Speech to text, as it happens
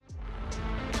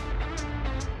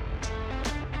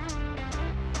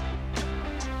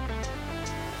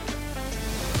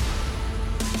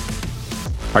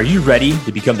Are you ready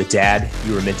to become the dad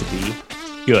you were meant to be?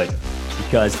 Good,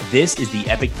 because this is the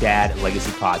Epic Dad Legacy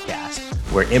Podcast,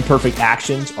 where imperfect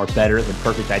actions are better than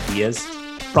perfect ideas,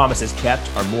 promises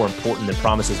kept are more important than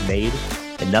promises made,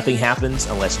 and nothing happens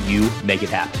unless you make it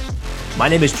happen. My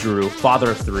name is Drew,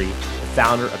 father of three, the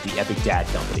founder of the Epic Dad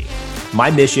Company. My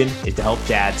mission is to help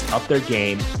dads up their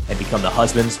game and become the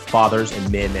husbands, fathers, and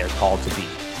men they are called to be.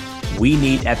 We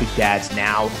need epic dads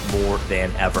now more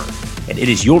than ever. And it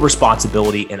is your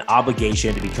responsibility and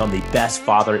obligation to become the best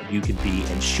father you can be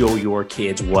and show your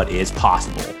kids what is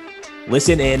possible.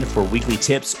 Listen in for weekly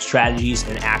tips, strategies,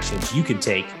 and actions you can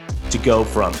take to go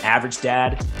from average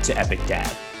dad to epic dad.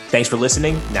 Thanks for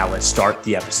listening. Now let's start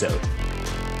the episode.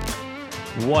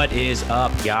 What is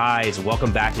up, guys?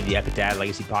 Welcome back to the Epic Dad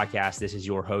Legacy Podcast. This is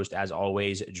your host, as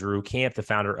always, Drew Camp, the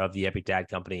founder of the Epic Dad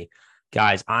Company.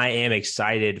 Guys, I am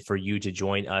excited for you to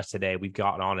join us today. We've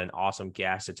got on an awesome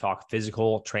guest to talk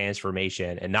physical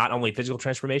transformation, and not only physical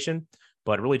transformation,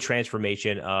 but really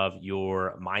transformation of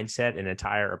your mindset and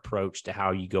entire approach to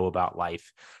how you go about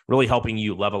life, really helping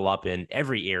you level up in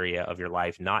every area of your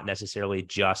life, not necessarily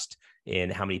just in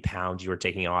how many pounds you are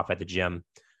taking off at the gym.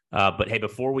 But hey,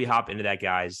 before we hop into that,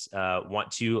 guys,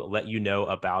 want to let you know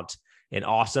about an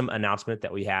awesome announcement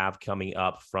that we have coming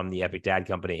up from the Epic Dad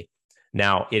Company.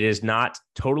 Now, it is not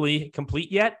totally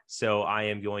complete yet, so I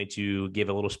am going to give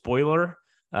a little spoiler,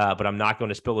 but I'm not going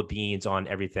to spill the beans on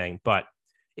everything. But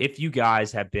if you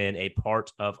guys have been a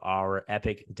part of our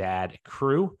Epic Dad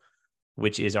crew,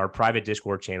 which is our private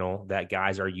Discord channel that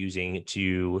guys are using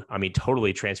to,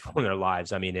 totally transform their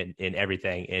lives. In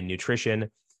everything, in nutrition,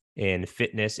 in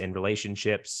fitness, in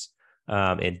relationships,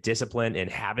 in discipline, in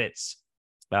habits.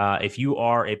 If you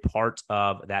are a part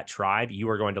of that tribe, you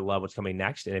are going to love what's coming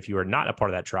next. And if you are not a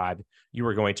part of that tribe, you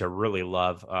are going to really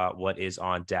love what is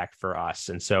on deck for us.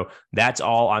 And so that's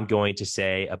all I'm going to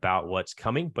say about what's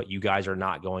coming, but you guys are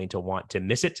not going to want to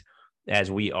miss it,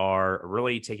 as we are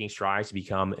really taking strides to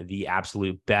become the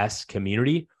absolute best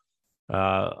community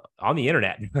on the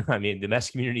internet. The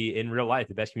best community in real life,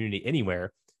 the best community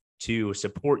anywhere, to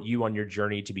support you on your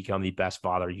journey to become the best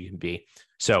father you can be.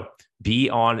 So be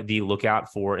on the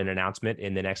lookout for an announcement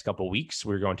in the next couple of weeks.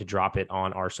 We're going to drop it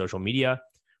on our social media.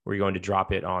 We're going to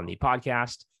drop it on the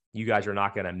podcast. You guys are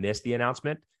not going to miss the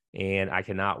announcement, and I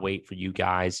cannot wait for you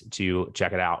guys to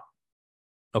check it out.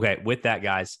 Okay, with that,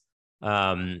 guys,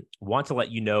 want to let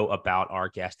you know about our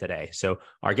guest today. So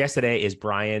our guest today is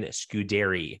BRYAN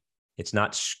SCUDIERE. It's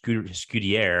not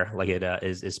SCUDIERE like it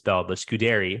is spelled, but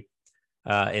SCUDIERE.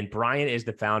 And BRYAN is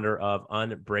the founder of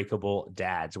Unbreakable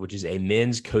Dads, which is a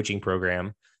men's coaching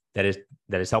program that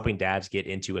is helping dads get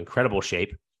into incredible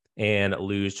shape and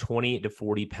lose 20 to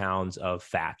 40 pounds of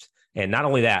fat. And not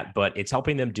only that, but it's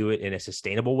helping them do it in a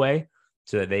sustainable way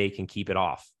so that they can keep it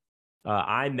off.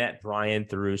 I met BRYAN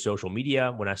through social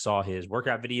media when I saw his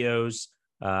workout videos,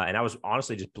 and I was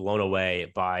honestly just blown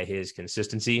away by his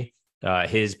consistency,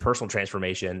 his personal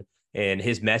transformation, and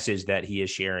his message that he is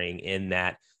sharing in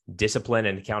that discipline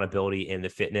and accountability in the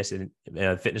fitness and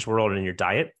fitness world and in your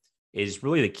diet is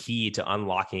really the key to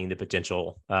unlocking the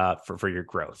potential for your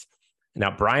growth.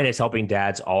 Now, BRYAN is helping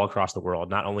dads all across the world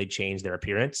not only change their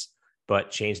appearance,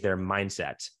 but change their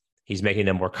mindset. He's making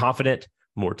them more confident,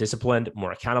 more disciplined,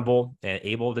 more accountable, and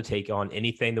able to take on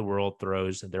anything the world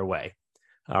throws their way.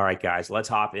 All right, guys, let's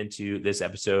hop into this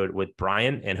episode with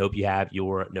BRYAN, and hope you have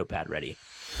your notepad ready.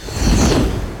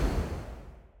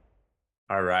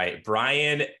 All right,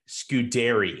 BRYAN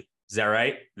SCUDIERE. Is that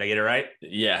right? Did I get it right?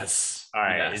 Yes. All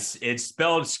right. Yes. It's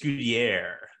spelled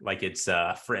SCUDIERE, like it's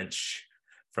French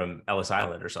from Ellis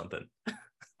Island or something.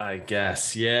 I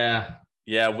guess. Yeah.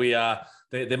 Yeah. We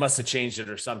they must have changed it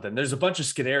or something. There's a bunch of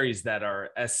SCUDIEREs that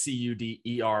are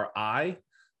SCUDERI.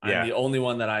 I'm the only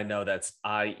one that I know that's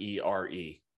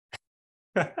IERE.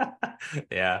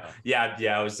 Yeah.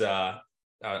 I was I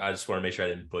just want to make sure I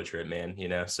didn't butcher it, man.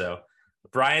 So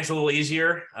BRYAN's a little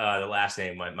easier. The last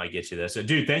name might get you this. So,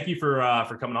 dude, thank you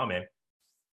for coming on, man.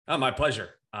 Oh, my pleasure.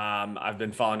 I've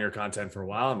been following your content for a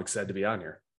while. I'm excited to be on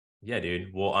here. Yeah,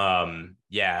 dude. Well,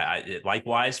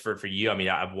 likewise for you.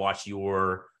 I've watched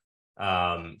your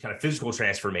kind of physical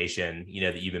transformation,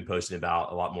 that you've been posting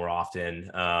about a lot more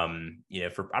often. I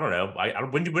don't know.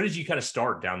 When did you kind of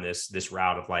start down this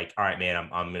route of like, all right, man,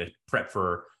 I'm going to prep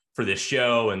for this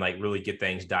show and like really get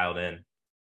things dialed in?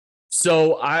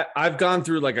 So I've gone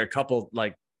through like a couple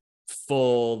like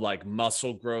full like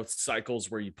muscle growth cycles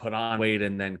where you put on weight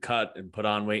and then cut and put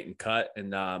on weight and cut.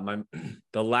 And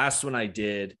the last one I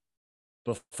did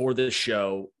before this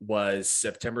show was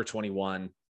September 21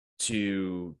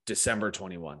 to December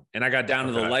 21. And I got down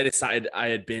to the lightest side I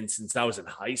had been since I was in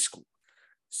high school.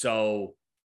 So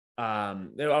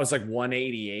I was like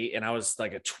 188 and I was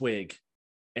like a twig.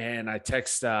 And I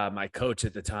text my coach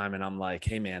at the time and I'm like,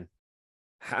 hey man,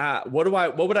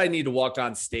 what would I need to walk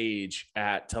on stage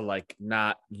at to like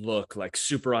not look like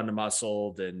super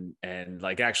undermuscled and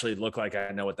like actually look like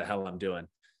I know what the hell I'm doing?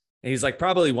 And he's like,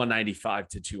 probably 195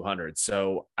 to 200.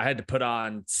 So I had to put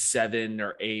on 7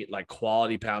 or 8 like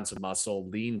quality pounds of muscle,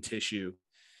 lean tissue.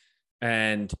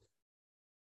 And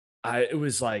I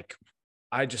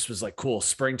just was like, cool,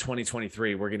 spring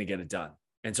 2023, we're going to get it done.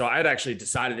 And so I had actually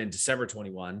decided in December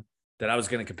 21 that I was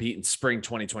going to compete in spring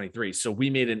 2023. So we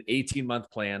made an 18-month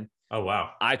plan. Oh,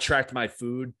 wow. I tracked my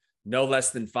food no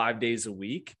less than 5 days a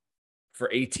week for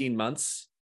 18 months.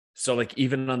 So like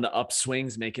even on the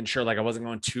upswings, making sure like I wasn't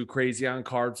going too crazy on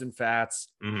carbs and fats.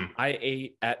 Mm-hmm. I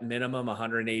ate at minimum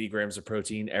 180 grams of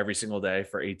protein every single day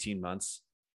for 18 months.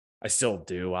 I still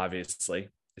do, obviously.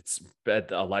 It's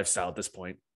a lifestyle at this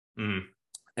point. Mm-hmm.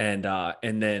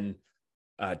 And then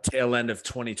tail end of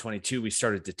 2022, we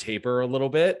started to taper a little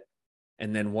bit.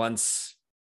 And then once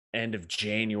end of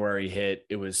January hit,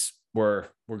 it was we're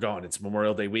going. It's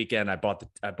Memorial Day weekend. I bought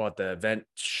the event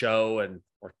show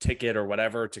or ticket or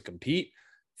whatever to compete.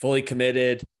 Fully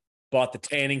committed. Bought the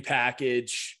tanning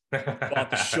package.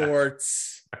 Bought the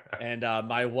shorts. And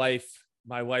my wife's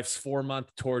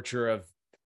 4-month torture of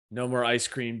no more ice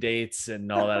cream dates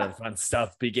and all that other fun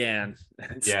stuff began.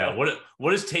 Yeah. So,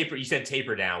 what is taper? You said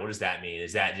taper down. What does that mean?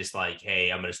 Is that just like,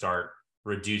 hey, I'm going to start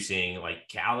reducing like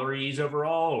calories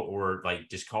overall, or like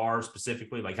just carbs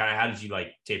specifically? Like how did you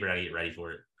like taper down to get ready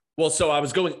for it? Well, so I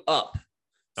was going up.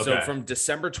 Okay. So from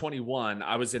December 21,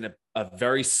 I was in a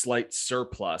very slight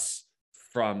surplus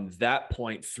from that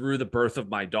point through the birth of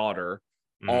my daughter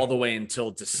all the way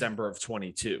until December of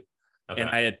 22. Okay. And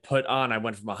I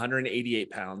went from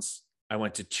 188 pounds. I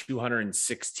went to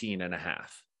 216 and a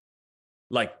half,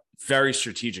 like very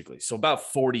strategically. So about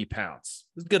 40 pounds.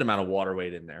 There's a good amount of water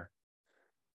weight in there.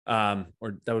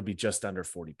 Or that would be just under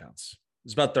 40 pounds.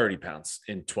 It's about 30 pounds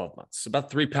in 12 months. So about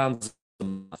 3 pounds a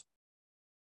month.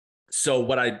 So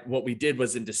what we did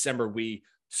was in December, we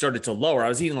started to lower. I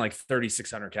was eating like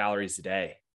 3,600 calories a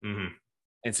day. Mm-hmm.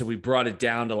 And so we brought it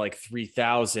down to like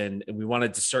 3,000, and we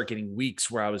wanted to start getting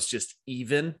weeks where I was just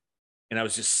even and I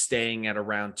was just staying at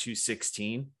around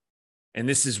 216. And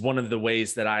this is one of the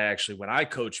ways that when I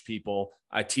coach people,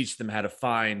 I teach them how to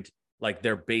find like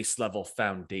their base level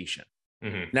foundation.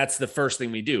 Mm-hmm. And that's the first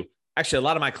thing we do. Actually, a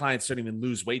lot of my clients don't even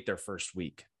lose weight their first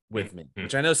week with me,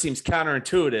 which I know seems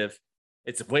counterintuitive.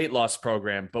 It's a weight loss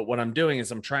program, but what I'm doing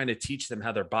is I'm trying to teach them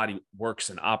how their body works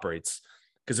and operates.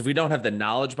 Because if we don't have the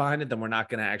knowledge behind it, then we're not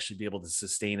going to actually be able to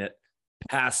sustain it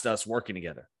past us working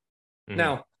together. Mm-hmm.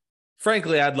 Now,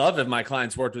 frankly, I'd love if my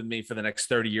clients worked with me for the next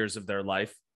 30 years of their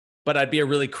life, but I'd be a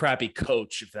really crappy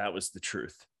coach if that was the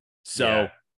truth. So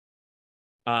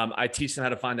I teach them how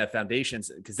to find that foundation,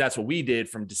 because that's what we did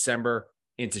from December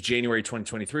into January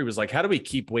 2023 was like, how do we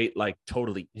keep weight like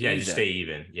totally even? Just stay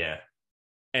even. Yeah.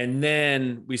 And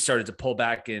then we started to pull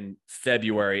back in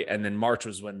February, and then March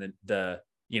was when the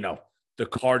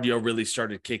cardio really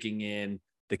started kicking in,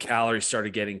 the calories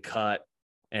started getting cut,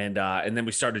 and then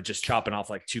we started just chopping off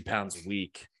like 2 pounds a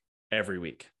week every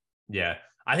week. Yeah.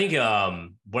 I think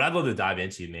what I'd love to dive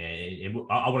into, man, and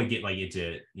I want to get like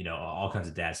into, all kinds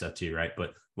of dad stuff too. Right.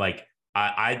 But like,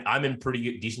 I'm in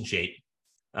pretty decent shape.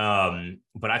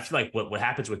 But I feel like what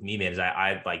happens with me, man, is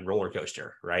I like roller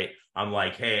coaster, right? I'm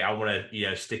like, hey, I want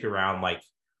to, stick around like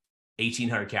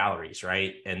 1,800 calories.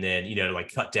 Right. And then,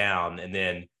 like cut down, and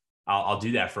then I'll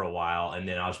do that for a while. And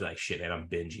then I'll just be like, shit, man, I'm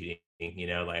binge eating,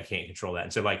 like I can't control that.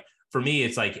 And so like, for me,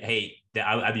 it's like, hey,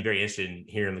 I'd be very interested in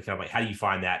hearing the kind of like, how do you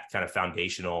find that kind of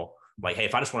foundational, like, hey,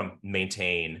 if I just want to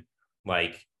maintain,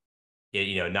 like,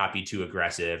 not be too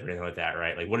aggressive or anything like that,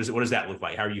 right? Like, what does that look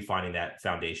like? How are you finding that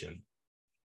foundation?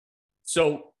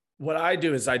 So what I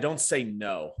do is I don't say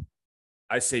no.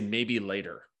 I say maybe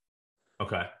later.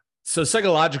 Okay. So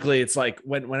psychologically, it's like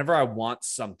whenever I want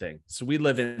something. So we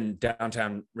live in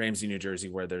downtown Ramsey, New Jersey,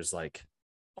 where there's like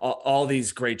all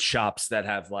these great shops that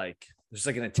have like, there's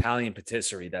like an Italian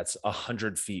patisserie that's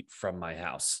 100 feet from my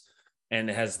house, and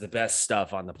it has the best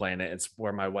stuff on the planet. It's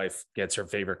where my wife gets her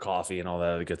favorite coffee and all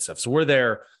that other good stuff. So we're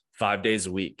there 5 days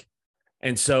a week.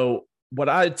 And so what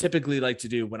I typically like to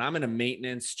do when I'm in a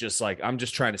maintenance, just like, I'm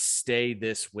just trying to stay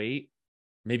this weight,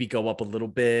 maybe go up a little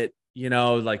bit,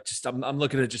 like just, I'm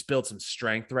looking to just build some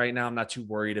strength right now. I'm not too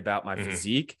worried about my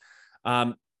physique.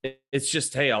 It's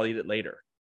just, hey, I'll eat it later.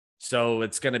 So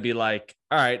it's going to be like,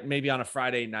 all right, maybe on a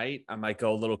Friday night, I might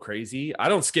go a little crazy. I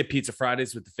don't skip pizza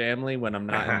Fridays with the family when I'm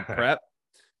not in prep.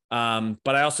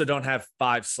 But I also don't have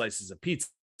 5 slices of pizza.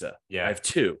 Yeah. I have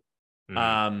 2.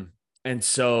 And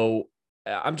so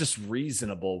I'm just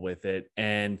reasonable with it.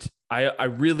 And I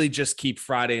really just keep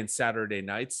Friday and Saturday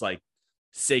nights like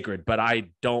sacred, but I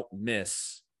don't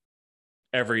miss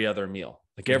every other meal.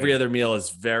 Like every other meal is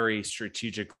very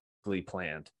strategically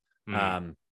planned.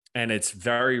 And it's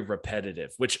very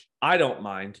repetitive, which I don't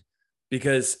mind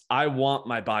because I want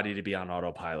my body to be on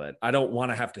autopilot. I don't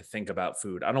want to have to think about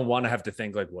food. I don't want to have to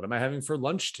think like, what am I having for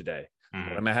lunch today?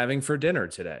 What am I having for dinner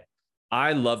today?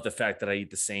 I love the fact that I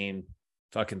eat the same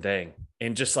fucking thing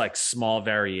in just like small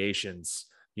variations,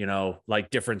 you know, like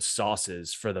different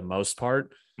sauces for the most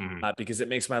part, because it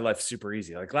makes my life super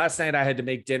easy. Like last night I had to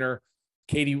make dinner.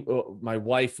 Katie, my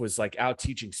wife, was like out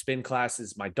teaching spin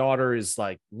classes. My daughter is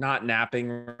like not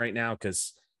napping right now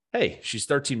because, hey, she's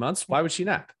 13 months. Why would she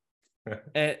nap?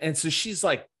 and so she's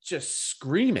like just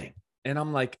screaming. And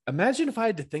I'm like, imagine if I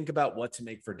had to think about what to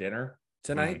make for dinner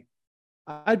tonight.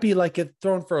 I'd be like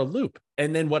thrown for a loop.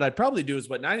 And then what I'd probably do is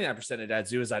what 99% of dads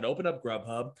do is I'd open up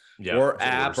Grubhub or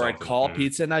app, or I'd call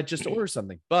pizza and I'd just order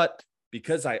something. But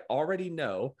because I already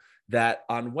know that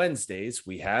on Wednesdays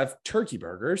we have turkey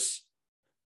burgers,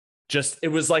 it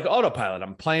was like autopilot.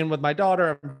 I'm playing with my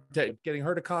daughter. I'm getting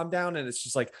her to calm down. And it's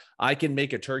just like, I can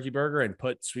make a turkey burger and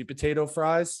put sweet potato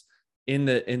fries in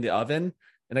the oven.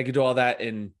 And I could do all that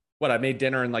in I made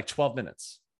dinner in like 12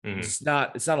 minutes. It's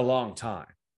not a long time.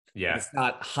 Yeah. It's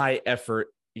not high effort.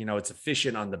 You know, it's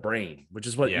efficient on the brain, which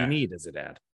is what you need as a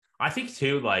dad. I think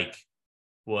too, like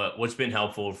what's been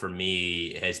helpful for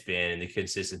me has been the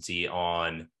consistency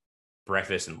on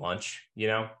breakfast and lunch, you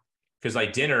know, because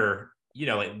like dinner, you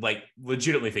know, like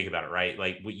legitimately think about it, right?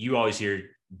 Like what you always hear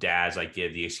dads like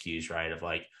give the excuse, right? Of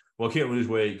like, well, I can't lose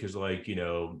weight because like, you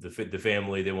know, the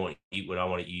family, they won't eat what I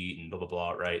want to eat and blah, blah,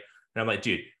 blah. Right. And I'm like,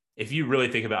 dude, if you really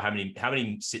think about how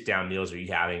many sit down meals are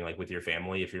you having like with your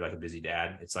family, if you're like a busy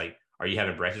dad, it's like, are you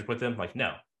having breakfast with them? Like,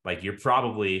 no, like you're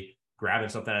probably grabbing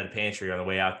something out of the pantry on the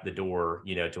way out the door,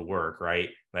 you know, to work. Right.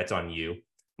 That's on you.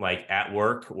 Like at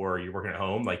work or you're working at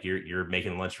home, like you're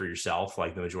making lunch for yourself,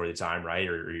 like the majority of the time. Right.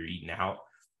 Or you're eating out.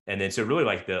 And then, so really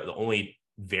like the only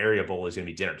variable is going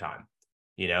to be dinner time,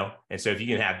 you know? And so if you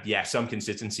can have, some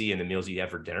consistency in the meals you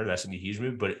have for dinner, that's going to be a huge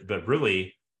move. But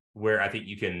really where I think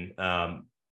you can,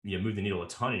 move the needle a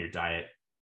ton in your diet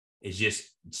is just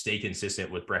stay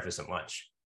consistent with breakfast and lunch,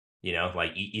 you know,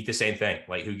 like eat the same thing.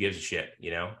 Like who gives a shit,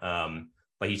 you know?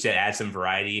 Like you said, add some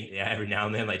variety every now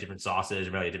and then, like different sauces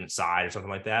or maybe a different side or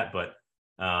something like that. But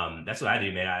that's what I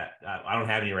do, man. I don't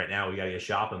have any right now. We got to go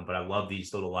shopping, but I love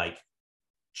these little like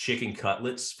chicken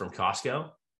cutlets from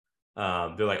Costco.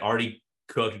 They're like already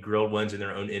cooked, grilled ones in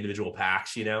their own individual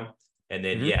packs, you know? And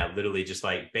then, literally just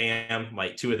like, bam,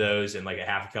 like 2 of those and like a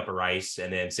half a cup of rice.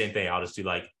 And then same thing, I'll just do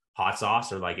like hot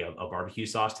sauce or like a barbecue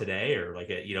sauce today or like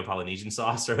a, Polynesian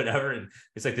sauce or whatever. And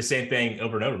it's like the same thing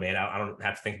over and over, man. I don't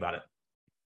have to think about it.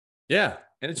 Yeah.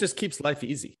 And it just keeps life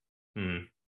easy.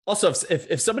 Also,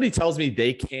 if somebody tells me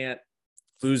they can't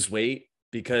lose weight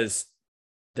because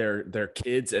their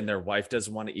kids and their wife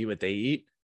doesn't want to eat what they eat,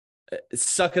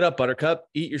 suck it up, buttercup,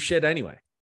 eat your shit anyway.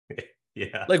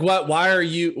 Yeah. Like why are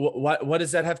you, what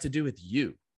does that have to do with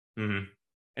you? And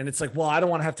it's like, well, I don't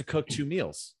want to have to cook 2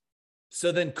 meals.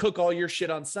 So then cook all your shit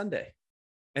on Sunday.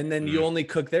 And then you only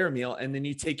cook their meal and then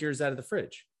you take yours out of the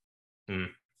fridge.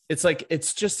 It's like,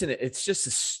 it's just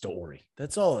a story.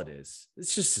 That's all it is.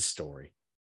 It's just a story.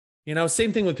 You know,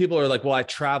 same thing with people who are like, well, I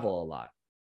travel a lot.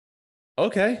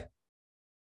 Okay.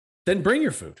 Then bring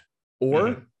your food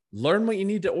or learn what you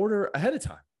need to order ahead of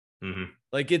time.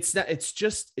 Like it's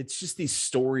just these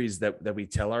stories that we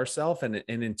tell ourselves. And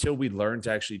until we learn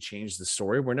to actually change the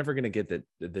story, we're never going to get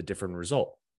the different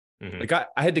result. Like I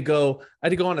had to go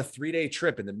on a 3-day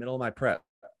trip in the middle of my prep.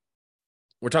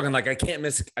 We're talking like, I can't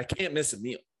miss a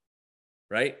meal,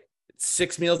 right?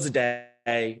 6 meals a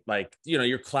day, like, you know,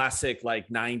 your classic, like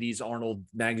 90s Arnold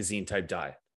magazine type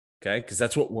diet. Okay. Cause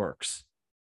that's what works.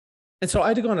 And so I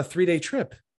had to go on a 3-day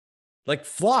trip, like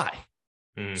fly.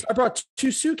 So I brought 2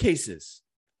 suitcases.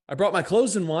 I brought my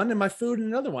clothes in one and my food in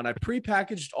another one. I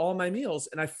prepackaged all my meals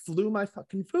and I flew my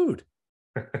fucking food.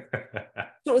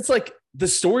 So it's like the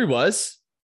story was,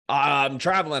 I'm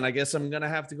traveling. I guess I'm going to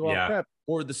have to go out prep.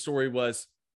 Or the story was,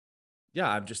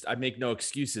 I make no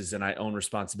excuses and I own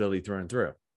responsibility through and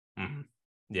through.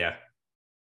 Yeah.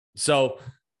 So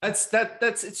it's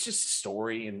just a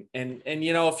story. And,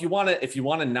 you know, if you want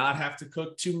to not have to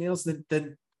cook 2 meals,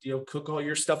 then, you know, cook all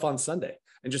your stuff on Sunday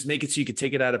and just make it so you can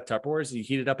take it out of Tupperware and you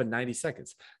heat it up in 90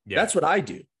 seconds. That's what I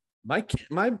do. My kid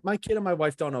and my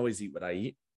wife don't always eat what I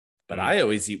eat, but I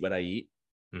always eat what I eat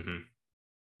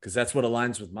because that's what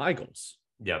aligns with my goals.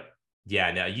 Yep.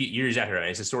 Yeah. No, you're exactly right.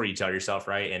 It's a story you tell yourself,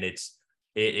 right? And it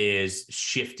is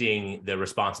shifting the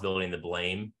responsibility and the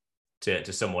blame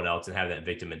to someone else and have that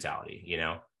victim mentality,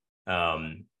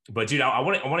 But dude, I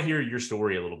want to hear your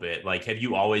story a little bit. Like, have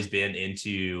you always been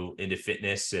into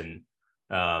fitness and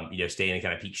staying in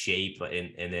kind of peak shape,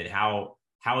 and then how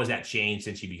has that changed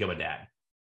since you become a dad?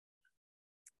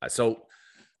 So,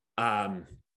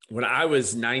 when I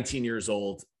was 19 years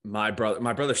old, my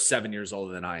brother's 7 years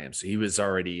older than I am. So he was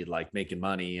already like making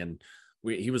money, and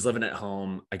he was living at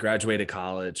home. I graduated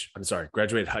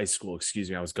high school. Excuse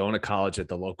me. I was going to college at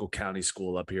the local county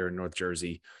school up here in North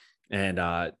Jersey, and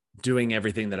doing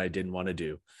everything that I didn't want to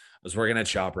do. I was working at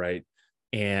ShopRite,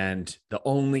 and the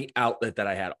only outlet that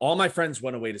I had, all my friends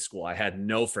went away to school. I had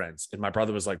no friends. And my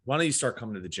brother was like, why don't you start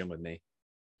coming to the gym with me?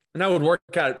 And I would work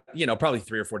out, probably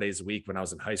 3 or 4 days a week when I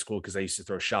was in high school, because I used to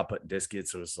throw shot put and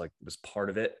discus. So it was part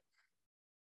of it.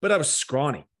 But I was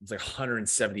scrawny. It was like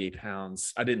 178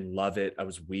 pounds. I didn't love it. I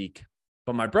was weak.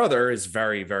 But my brother is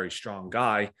very, very strong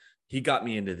guy. He got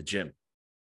me into the gym.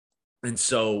 And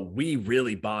so we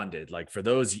really bonded. Like for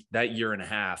that year and a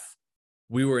half,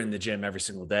 we were in the gym every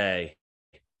single day,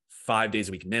 5 days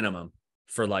a week minimum,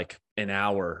 for like an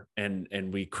hour. And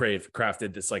we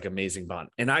crafted this like amazing bond.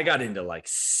 And I got into like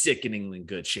sickeningly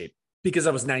good shape because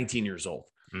I was 19 years old.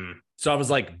 So I was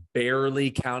like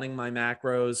barely counting my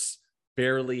macros,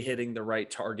 barely hitting the right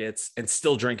targets, and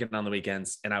still drinking on the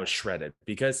weekends. And I was shredded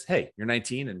because, hey, you're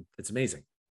 19 and it's amazing.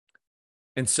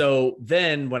 And so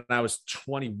then when I was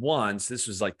 21, so this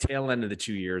was like tail end of the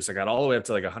 2 years, I got all the way up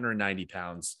to like 190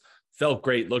 pounds, felt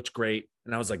great, looked great.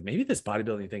 And I was like, maybe this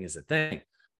bodybuilding thing is a thing.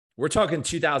 We're talking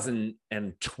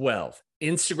 2012.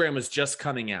 Instagram was just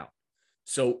coming out.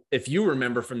 So if you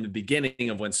remember from the beginning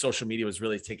of when social media was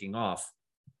really taking off,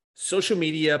 social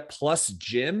media plus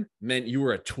gym meant you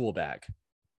were a tool bag,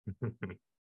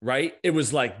 right? It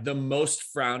was like the most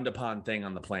frowned upon thing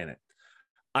on the planet.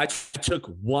 I took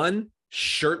one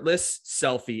shirtless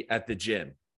selfie at the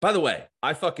gym. By the way,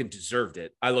 I fucking deserved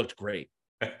it. I looked great.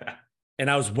 And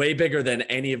I was way bigger than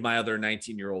any of my other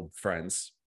 19-year-old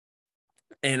friends.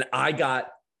 And I got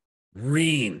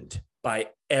reamed by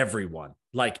everyone.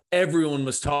 Like everyone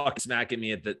was talking smack at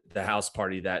me at the house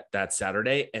party that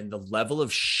Saturday. And the level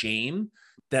of shame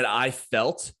that I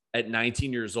felt at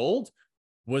 19 years old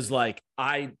was like,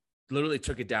 I literally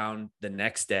took it down the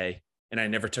next day, and I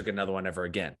never took another one ever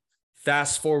again.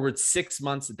 Fast forward 6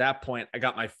 months, at that point, I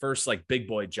got my first like big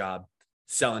boy job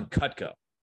selling Cutco.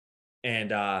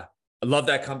 And I love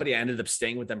that company. I ended up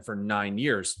staying with them for 9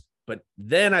 years. But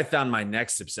then I found my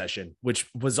next obsession, which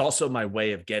was also my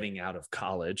way of getting out of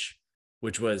college,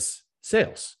 which was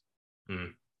sales.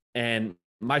 And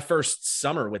my first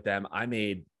summer with them,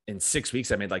 in 6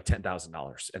 weeks, I made like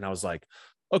 $10,000. And I was like,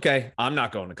 okay, I'm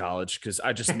not going to college because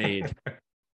I just made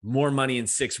more money in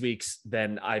 6 weeks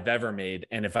than I've ever made.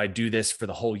 And if I do this for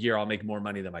the whole year, I'll make more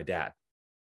money than my dad.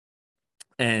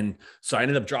 And so I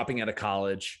ended up dropping out of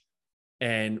college,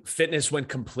 and fitness went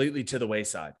completely to the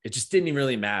wayside. It just didn't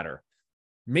really matter,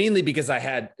 mainly because I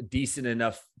had decent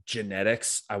enough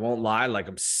genetics. I won't lie. Like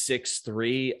I'm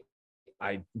 6'3".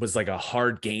 I was like a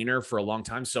hard gainer for a long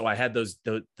time. So I had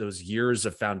those years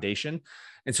of foundation.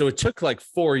 And so it took like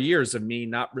 4 years of me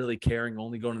not really caring,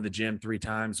 only going to the gym 3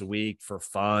 times a week for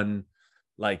fun,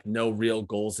 like no real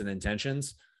goals and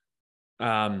intentions.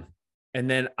 And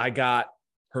then I got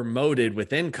promoted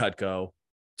within Cutco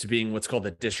to being what's called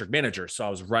the district manager. So I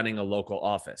was running a local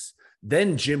office.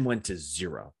 Then gym went to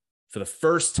zero for the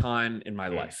first time in my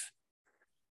life.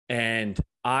 And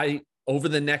I, over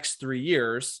the next 3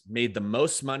 years, made the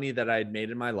most money that I had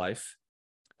made in my life,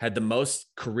 had the most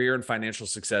career and financial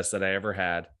success that I ever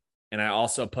had. And I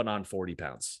also put on 40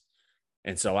 pounds.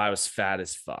 And so I was fat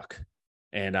as fuck.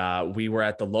 And we were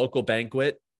at the local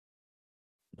banquet.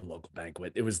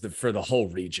 It was for the whole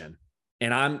region.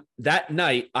 And that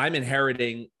night, I'm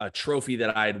inheriting a trophy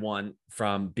that I had won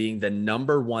from being the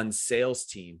 #1 sales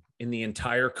team in the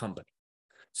entire company.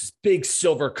 It's this big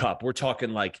silver cup. We're talking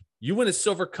like, you win a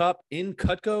silver cup in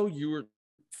Cutco, you were,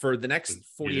 for the next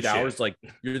 48 hours, like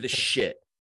you're the shit.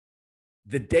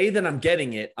 The day that I'm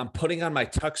getting it, I'm putting on my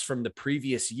tux from the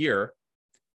previous year.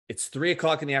 It's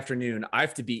 3:00 in the afternoon. I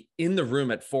have to be in the room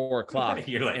at 4:00.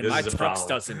 You're like, and my tux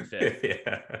doesn't fit.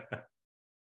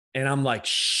 And I'm like,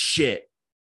 shit,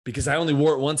 because I only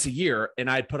wore it once a year, and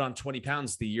I had put on 20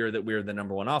 pounds the year that we were the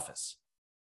 #1 office.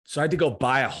 So I had to go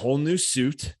buy a whole new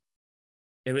suit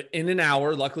in an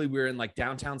hour. Luckily, we were in like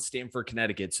downtown Stamford,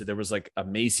 Connecticut. So there was like a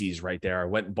Macy's right there. I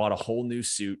went and bought a whole new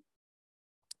suit.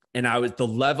 And I was the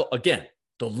level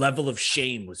of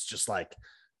shame was just like,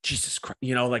 Jesus Christ,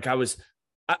 like I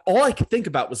all I could think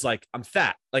about was like, I'm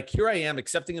fat. Like here I am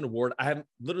accepting an award. I have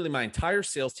literally my entire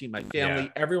sales team, my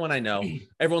family, everyone I know.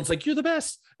 Everyone's like, you're the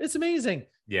best. It's amazing.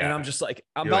 Yeah. And I'm just like,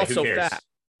 I'm also fat.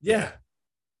 Yeah.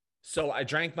 So I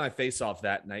drank my face off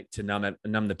that night to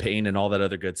numb the pain and all that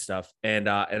other good stuff. And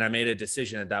I made a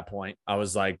decision at that point. I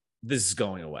was like, this is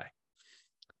going away.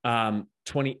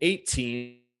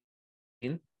 2018,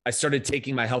 I started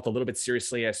taking my health a little bit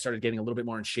seriously. I started getting a little bit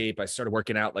more in shape. I started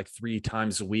working out like 3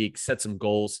 times a week, set some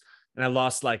goals, and I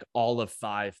lost like all of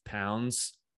 5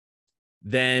 pounds.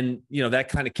 Then, that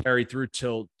kind of carried through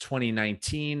till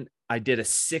 2019. I did a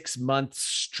 6-month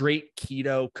straight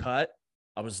keto cut.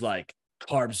 I was like,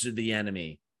 carbs are the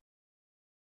enemy.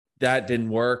 That didn't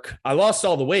work. I lost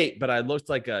all the weight, but I looked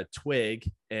like a twig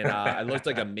and I looked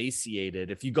like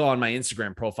emaciated. If you go on my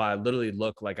Instagram profile, I literally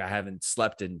look like I haven't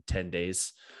slept in 10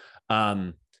 days.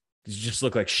 You just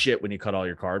look like shit when you cut all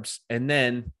your carbs. And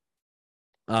then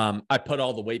I put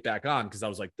all the weight back on because I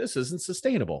was like, this isn't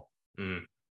sustainable.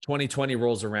 2020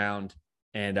 rolls around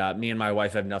and me and my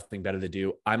wife have nothing better to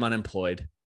do. I'm unemployed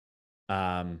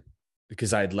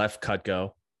because I had left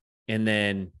Cutco. And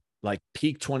then like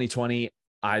peak 2020,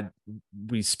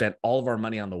 we spent all of our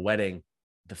money on the wedding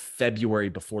the February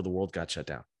before the world got shut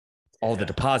down. All the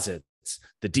deposits,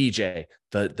 the DJ,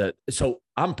 so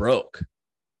I'm broke.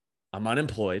 I'm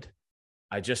unemployed.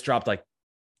 I just dropped like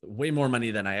way more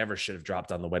money than I ever should have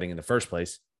dropped on the wedding in the first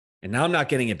place. And now I'm not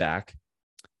getting it back.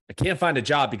 I can't find a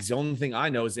job because the only thing I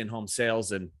know is in-home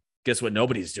sales. And guess what?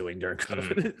 Nobody's doing during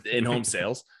COVID, in-home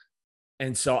sales.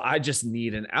 And so I just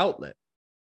need an outlet.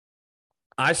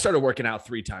 I started working out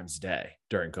 3 times a day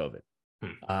during COVID.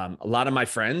 A lot of my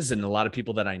friends and a lot of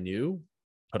people that I knew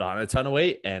put on a ton of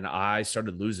weight, and I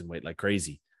started losing weight like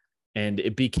crazy. And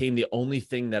it became the only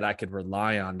thing that I could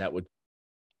rely on that would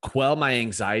quell my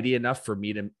anxiety enough for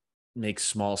me to make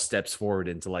small steps forward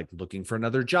into like looking for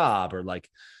another job, or like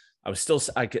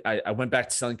I went back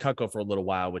to selling Cutco for a little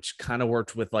while, which kind of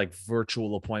worked with like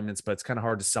virtual appointments, but it's kind of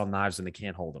hard to sell knives when they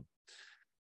can't hold them.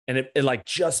 And it like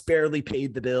just barely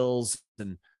paid the bills.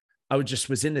 And I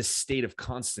was in this state of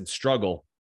constant struggle,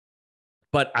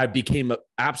 but I became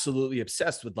absolutely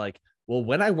obsessed with like, well,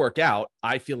 when I work out,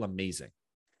 I feel amazing.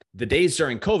 The days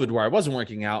during COVID where I wasn't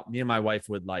working out, me and my wife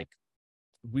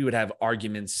we would have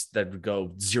arguments that would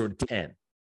go 0 to 10.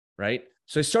 Right.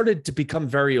 So I started to become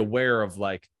very aware of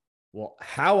like, well,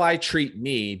 how I treat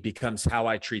me becomes how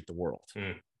I treat the world.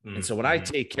 And so when I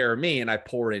take care of me and I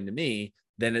pour into me,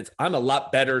 then I'm a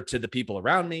lot better to the people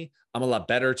around me. I'm a lot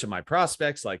better to my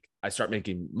prospects. Like I start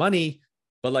making money,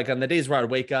 but like on the days where I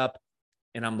wake up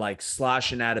and I'm like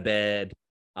sloshing out of bed,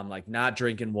 I'm like not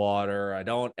drinking water, I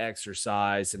don't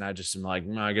exercise, and I just am like,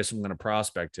 I guess I'm going to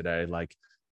prospect today. Like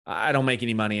I don't make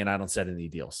any money and I don't set any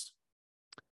deals.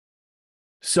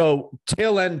 So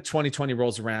tail end 2020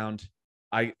 rolls around.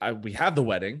 We have the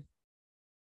wedding.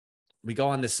 We go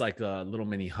on this like a little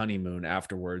mini honeymoon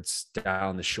afterwards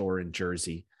down the shore in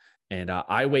Jersey. And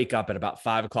I wake up at about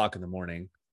 5 o'clock in the morning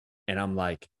and I'm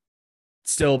like,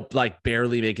 still like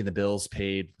barely making the bills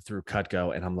paid through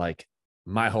Cutco. And I'm like,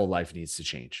 my whole life needs to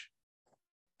change.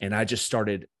 And I still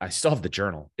have the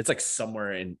journal. It's like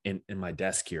somewhere in my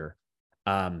desk here.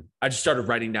 I just started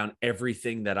writing down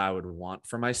everything that I would want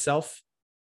for myself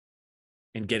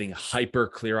and getting hyper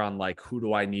clear on like, who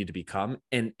do I need to become?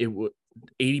 And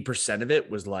 80% of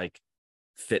it was like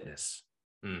fitness,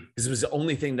 because it was the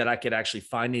only thing that I could actually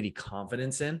find any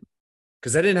confidence in,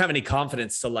 because I didn't have any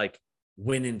confidence to like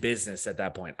win in business at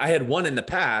that point. I had won in the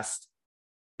past,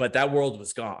 but that world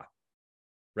was gone.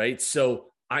 Right.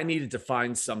 So I needed to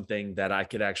find something that I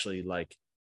could actually like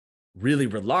really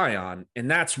rely on. And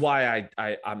that's why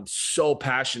I'm so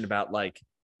passionate about like,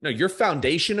 your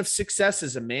foundation of success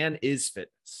as a man is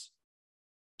fitness,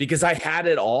 because I had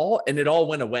it all and it all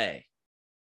went away.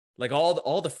 Like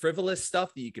all the frivolous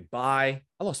stuff that you could buy.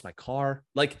 I lost my car,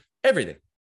 like everything.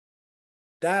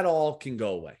 That all can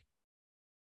go away.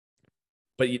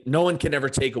 But no one can ever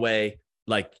take away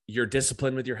like your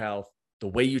discipline with your health, the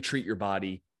way you treat your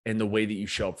body, and the way that you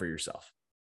show up for yourself.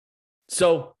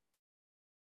 So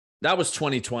that was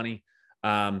 2020.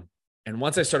 And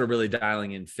once I started really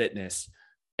dialing in fitness,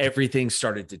 everything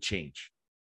started to change.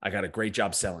 I got a great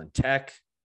job selling tech.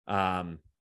 And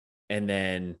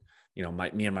then,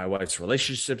 me and my wife's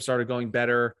relationship started going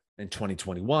better. In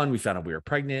 2021, we found out we were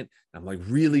pregnant. I'm like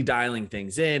really dialing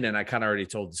things in. And I kind of already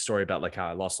told the story about like how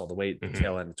I lost all the weight at the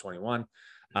tail end of 21.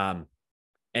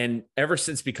 And ever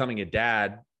since becoming a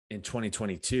dad in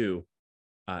 2022,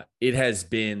 it has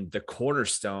been the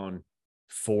cornerstone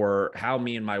for how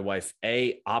me and my wife,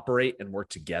 operate and work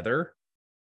together.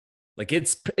 Like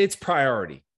it's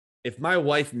priority. if my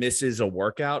wife misses a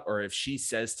workout, or if she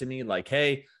says to me like,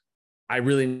 hey, I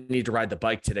really need to ride the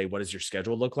bike today, what does your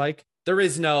schedule look like? There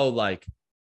is no like,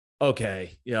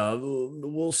 okay,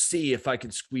 we'll see if I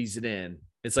can squeeze it in.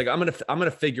 It's like, I'm going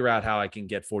to figure out how I can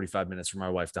get 45 minutes for my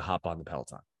wife to hop on the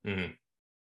Peloton.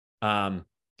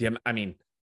 I mean,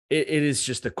 it is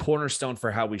just the cornerstone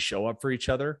for how we show up for each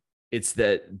other. It's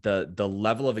that the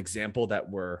level of example that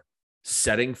we're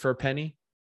setting for Penny,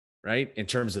 right? In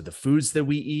terms of the foods that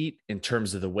we eat, in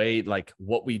terms of the way, like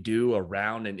what we do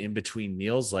around and in between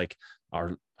meals, like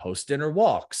our post dinner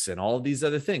walks and all of these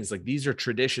other things. Like these are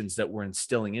traditions that we're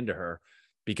instilling into her,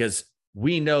 because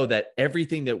we know that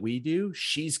everything that we do,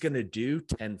 she's going to do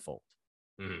tenfold.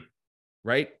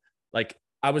 Right? Like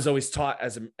I was always taught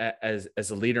as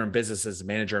a leader in business, as a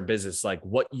manager in business, like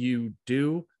what you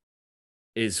do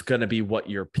is going to be what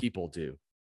your people do.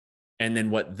 And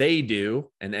then what they do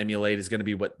and emulate is going to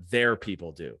be what their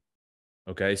people do.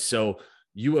 Okay. So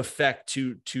you affect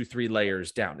two, 3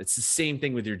 layers down. It's the same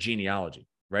thing with your genealogy,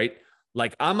 right?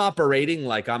 Like I'm operating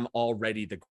like I'm already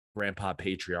the grandpa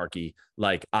patriarchy.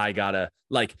 Like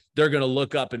they're going to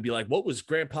look up and be like, what was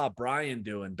Grandpa Bryan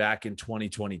doing back in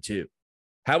 2022?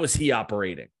 How was he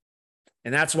operating?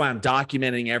 And that's why I'm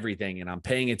documenting everything, and I'm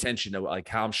paying attention to like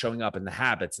how I'm showing up in the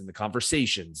habits and the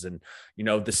conversations and,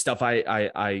 the stuff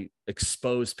I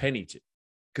expose Penny to.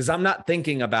 Cause I'm not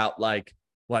thinking about like,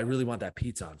 well, I really want that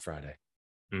pizza on Friday.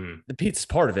 The pizza's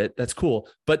part of it. That's cool.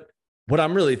 But what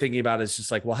I'm really thinking about is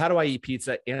just like, well, how do I eat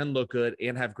pizza and look good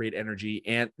and have great energy?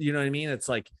 And you know what I mean? It's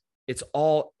like, it's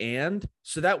all, and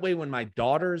so that way, when my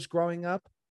daughter is growing up,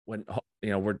 when,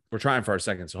 we're trying for our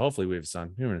second, so hopefully we have a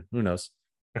son, who knows,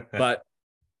 but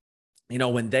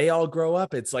when they all grow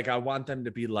up, it's like, I want them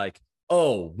to be like,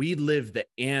 oh, we live the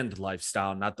and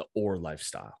lifestyle, not the or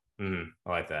lifestyle. I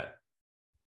like that.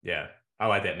 Yeah. I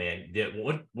like that, man.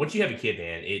 Once you have a kid,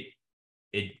 man,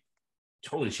 it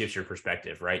totally shifts your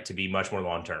perspective, right? To be much more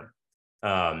long-term,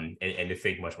 and to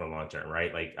think much more long-term,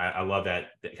 right? Like I love that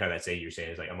kind of that saying you're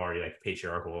saying is like, I'm already like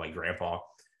patriarchal, like grandpa,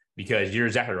 because you're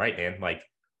exactly right, man. Like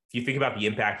if you think about the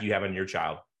impact you have on your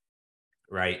child,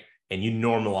 right? And you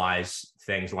normalize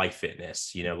things like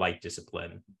fitness, like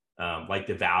discipline, like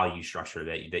the value structure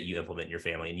that you implement in your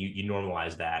family, and you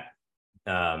normalize that,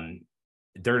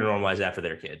 they're going to normalize that for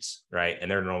their kids, right? And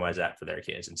they're going to normalize that for their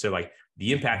kids. And so like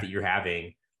the impact that you're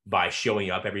having by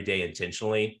showing up every day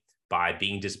intentionally, by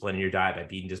being disciplined in your diet, by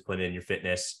being disciplined in your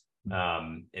fitness,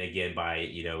 and again, by,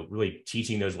 really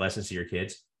teaching those lessons to your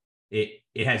kids, it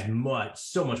has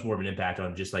so much more of an impact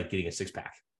on just like getting a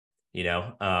 6-pack.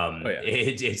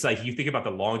 It's like you think about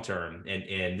the long term,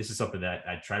 and this is something that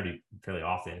I try to do fairly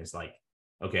often. It's like,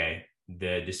 okay,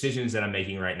 the decisions that I'm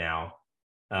making right now,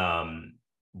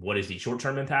 what is the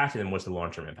short-term impact, and then what's the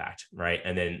long-term impact, right?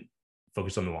 And then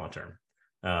focus on the long term.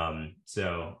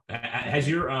 So has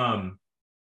your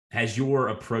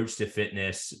approach to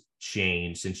fitness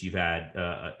changed since you've had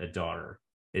a daughter,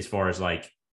 as far as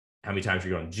like how many times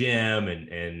you're going to the gym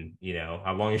and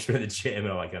how long you're in the gym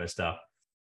and all that kind of stuff?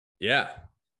 Yeah.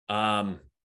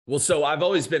 Well, so I've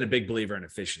always been a big believer in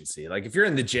efficiency. Like if you're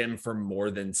in the gym for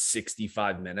more than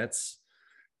 65 minutes,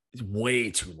 it's way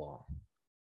too long.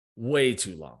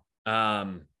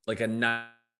 Like a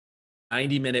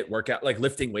 90-minute workout, like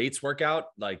lifting weights workout,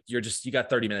 like you got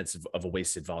 30 minutes of a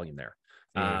wasted volume there.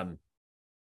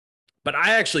 But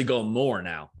I actually go more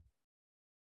now.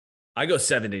 I go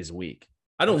 7 days a week.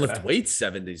 I don't lift weights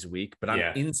 7 days a week, but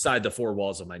I'm inside the 4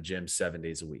 walls of my gym 7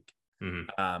 days a week.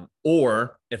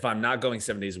 Or if I'm not going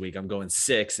 7 days a week, I'm going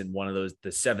 6, and one of those, the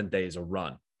 7th day is a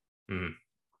run.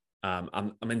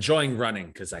 I'm enjoying running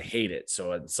because I hate it.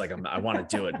 So it's like, I want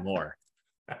to do it more.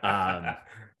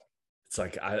 It's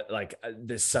like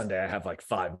this Sunday I have like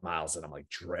 5 miles and I'm like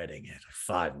dreading it.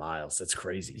 5 miles. That's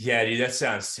crazy. Yeah, dude, that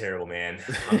sounds terrible, man.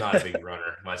 I'm not a big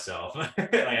runner myself. Like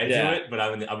I do it, but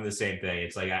I'm the same thing.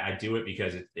 It's like, I do it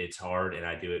because it's hard, and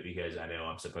I do it because I know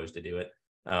I'm supposed to do it.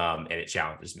 And it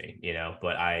challenges me,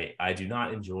 but I do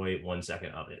not enjoy 1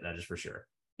 second of it. That is for sure.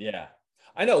 Yeah,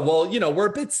 I know. Well, we're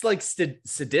a bit like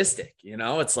sadistic,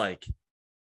 it's like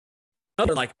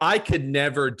I could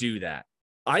never do that.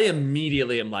 I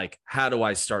immediately am like, how do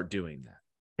I start doing that?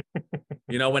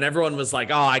 When everyone was like,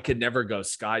 oh, I could never go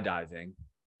skydiving.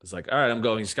 It's like, all right, I'm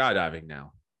going skydiving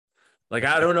now. Like,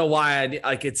 I don't know why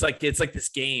it's like this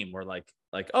game where like,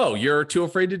 oh, you're too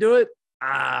afraid to do it.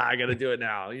 I got to do it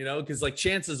now, because like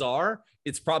chances are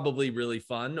it's probably really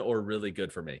fun or really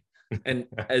good for me. And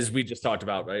as we just talked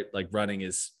about, right? Like running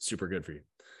is super good for you.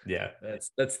 Yeah.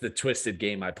 That's the twisted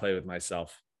game I play with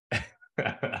myself.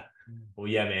 Well,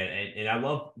 yeah, man. And I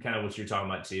love kind of what you're talking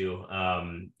about too,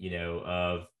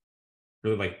 of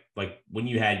really like when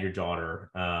you had your daughter,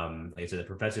 like I said,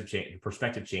 the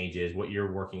perspective changes. What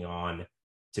you're working on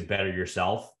to better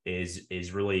yourself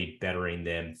is really bettering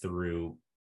them through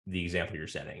the example you're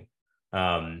setting.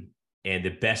 And the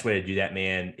best way to do that,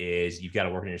 man, is you've got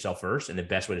to work on yourself first. And the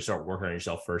best way to start working on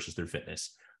yourself first is through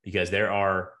fitness, because there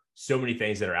are so many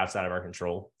things that are outside of our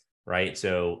control, right?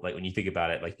 So like when you think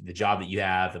about it, like the job that you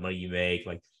have, the money you make,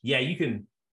 like, yeah, you can,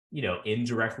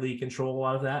 indirectly control a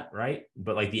lot of that, right?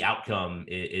 But like the outcome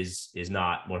is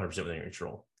not 100% within your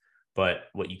control. But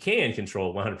what you can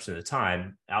control 100% of the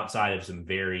time, outside of some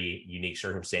very unique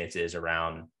circumstances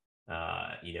around,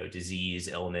 disease,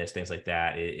 illness, things like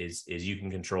that, is you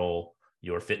can control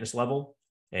your fitness level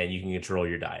and you can control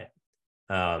your diet.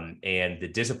 And the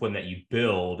discipline that you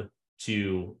build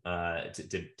to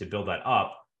build that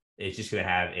up, it's just going to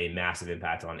have a massive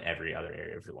impact on every other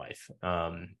area of your life.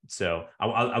 So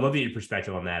I love your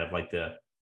perspective on that, of like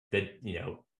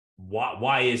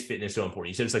why is fitness so important?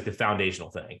 You said it's like the foundational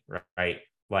thing, right?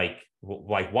 Like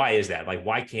why is that? Like,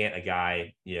 why can't a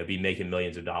guy, be making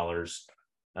millions of dollars,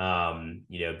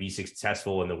 be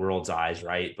successful in the world's eyes,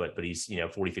 right? But he's,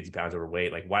 40, 50 pounds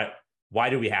overweight. Like, why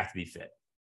do we have to be fit?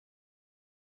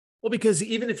 Well, because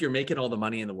even if you're making all the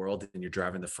money in the world and you're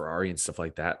driving the Ferrari and stuff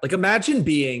like that, like imagine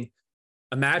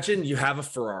you have a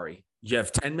Ferrari, you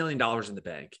have $10 million in the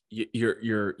bank,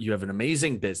 you have an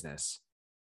amazing business,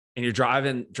 and you're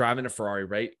driving a Ferrari,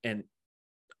 right? And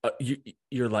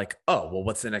you're like, oh, well,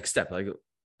 what's the next step? Like,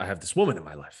 I have this woman in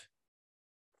my life.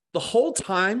 The whole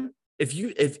time, if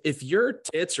your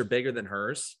tits are bigger than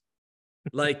hers,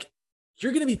 like,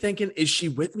 you're going to be thinking, is she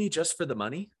with me just for the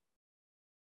money?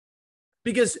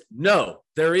 Because no,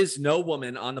 there is no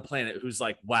woman on the planet who's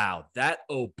like, wow, that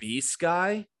obese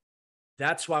guy,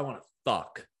 that's who I want to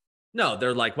fuck. No,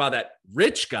 they're like, wow, that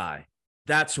rich guy,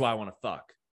 that's who I want to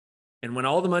fuck. And when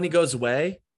all the money goes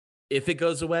away, if it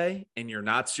goes away and you're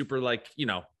not super like you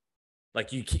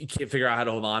can't figure out how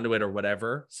to hold on to it or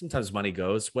whatever, sometimes money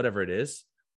goes, whatever it is,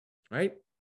 right?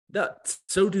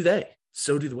 So do they.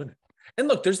 So do the women. And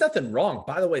look, there's nothing wrong.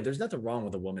 By the way, there's nothing wrong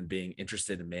with a woman being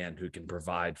interested in a man who can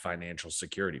provide financial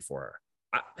security for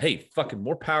her. Hey, fucking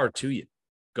more power to you.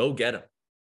 Go get him,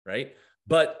 right?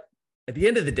 But at the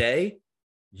end of the day,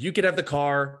 you could have the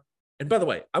car. And by the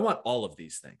way, I want all of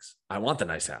these things. I want the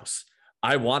nice house.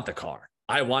 I want the car.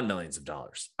 I want millions of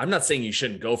dollars. I'm not saying you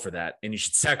shouldn't go for that and you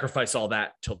should sacrifice all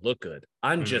that to look good.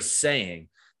 I'm just saying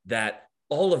that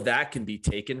all of that can be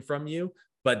taken from you,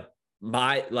 but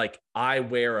I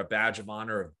wear a badge of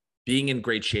honor of being in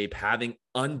great shape, having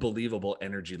unbelievable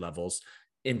energy levels,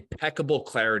 impeccable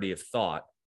clarity of thought.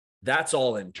 That's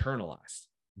all internalized.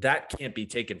 That can't be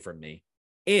taken from me.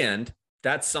 And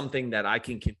that's something that I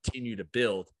can continue to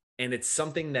build. And it's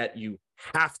something that you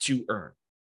have to earn.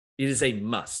 It is a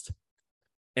must.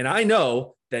 And I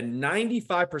know that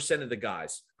 95% of the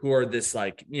guys who are this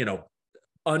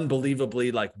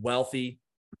unbelievably wealthy.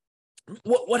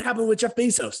 What happened with Jeff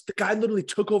Bezos? The guy literally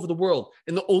took over the world.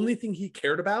 And the only thing he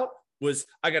cared about was,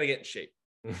 I got to get in shape.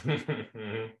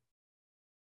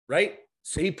 Right?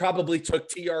 So he probably took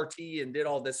TRT and did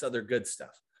all this other good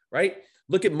stuff. Right?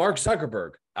 Look at Mark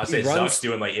Zuckerberg. I'll say Zuck's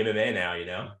doing like MMA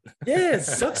now, Yeah,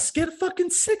 Zuck's get a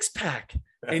fucking six pack.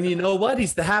 And you know what?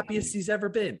 He's the happiest he's ever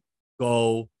been.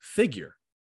 Go figure.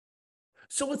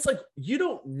 So it's like, you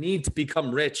don't need to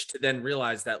become rich to then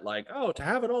realize that to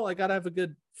have it all, I got to have a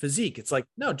good physique. It's like,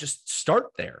 no, just start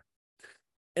there.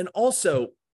 And also,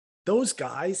 those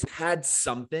guys had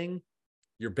something,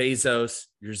 your Bezos,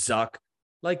 your Zuck,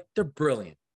 they're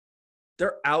brilliant.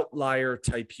 They're outlier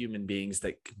type human beings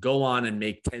that could go on and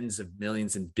make tens of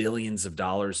millions and billions of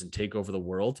dollars and take over the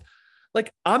world.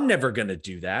 I'm never going to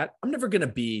do that. I'm never going to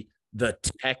be the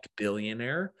tech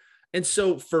billionaire. And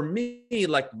so for me,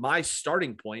 my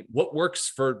starting point, what works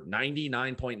for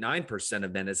 99.9%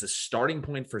 of men as a starting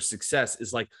point for success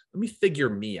is let me figure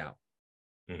me out.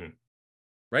 Mm-hmm.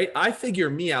 Right? I figure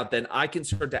me out, then I can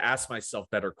start to ask myself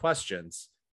better questions.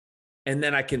 And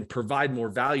then I can provide more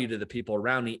value to the people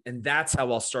around me. And that's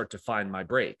how I'll start to find my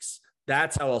breaks.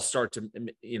 That's how I'll start to,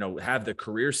 have the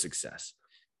career success.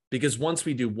 Because once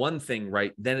we do one thing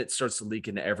right, then it starts to leak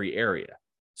into every area.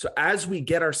 So as we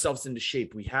get ourselves into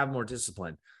shape, we have more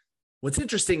discipline. What's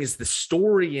interesting is the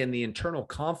story and the internal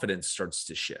confidence starts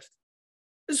to shift.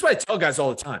 This is what I tell guys all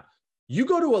the time. You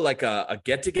go to a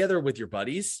get together with your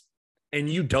buddies and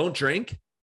you don't drink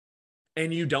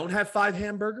and you don't have 5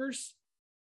 hamburgers.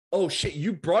 Oh shit,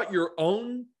 you brought your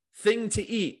own thing to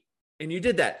eat and you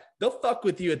did that. They'll fuck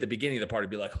with you at the beginning of the party,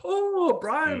 be like, oh,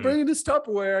 Brian, bringing this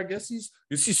Tupperware. I guess he's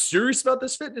serious about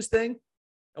this fitness thing.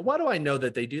 And why do I know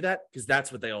that they do that? Because that's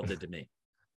what they all did to me.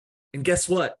 And guess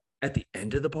what? at the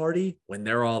end of the party, when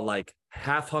they're all like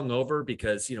half hungover,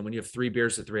 because, you know, when you have 3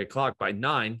 beers at 3 o'clock, by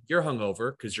 9, you're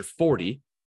hungover because you're 40.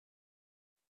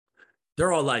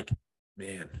 They're all like,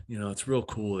 man, you know, it's real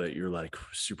cool that you're like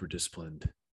super disciplined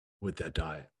with that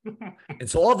diet. And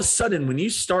so all of a sudden, when you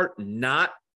start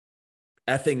not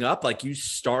effing up, like you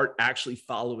start actually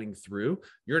following through,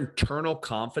 your internal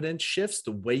confidence shifts,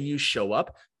 the way you show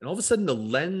up, and all of a sudden the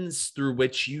lens through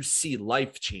which you see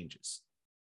life changes.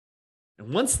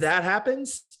 And once that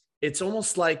happens, it's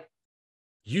almost like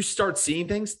you start seeing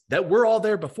things that were all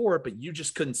there before, but you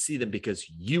just couldn't see them because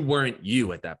you weren't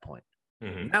you at that point.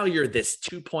 Mm-hmm. Now you're this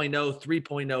 2.0,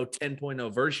 3.0,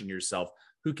 10.0 version of yourself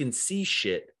who can see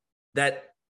shit that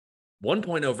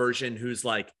 1.0 version who's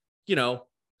like, you know,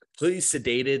 completely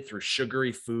sedated through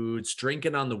sugary foods,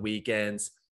 drinking on the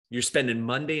weekends. You're spending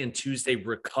Monday and Tuesday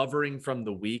recovering from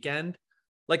the weekend.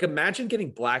 Like, imagine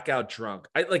getting blackout drunk.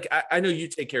 I know you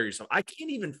take care of yourself. I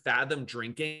can't even fathom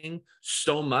drinking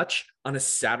so much on a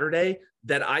Saturday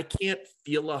that I can't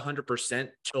feel 100%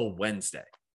 till Wednesday.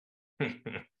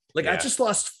 Like, yeah. I just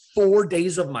lost 4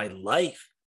 days of my life.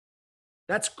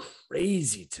 That's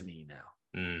crazy to me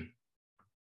now. Mm.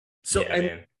 So, yeah, and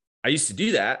man. I used to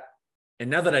do that. And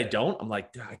now that I don't, I'm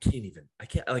like, I can't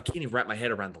even wrap my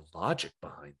head around the logic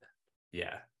behind that.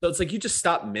 Yeah. So it's like you just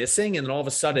stop missing, and then all of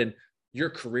a sudden your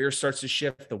career starts to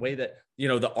shift. The way that, you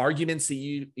know, the arguments that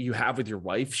you have with your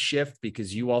wife shift,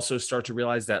 because you also start to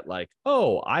realize that, like,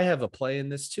 oh, I have a play in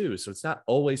this too. So it's not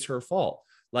always her fault.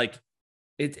 Like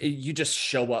you just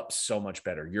show up so much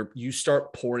better. You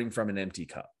start pouring from an empty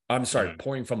cup. I'm sorry,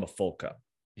 pouring from a full cup.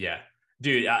 Yeah.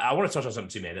 Dude, I want to touch on something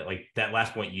too, man. That, like, that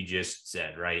last point you just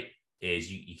said, right,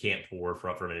 is you can't pour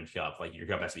from an empty cup. Like, your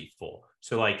cup has to be full.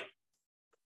 So, like,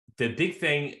 the big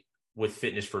thing with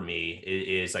fitness for me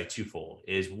is like twofold.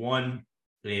 One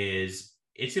is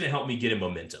it's going to help me get in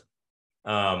momentum,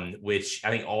 which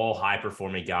I think all high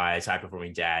performing guys, high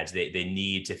performing dads, they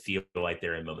need to feel like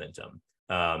they're in momentum.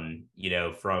 From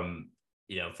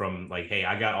like, hey,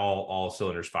 I got all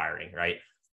cylinders firing, right?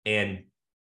 And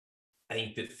I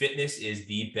think that fitness is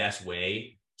the best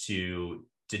way to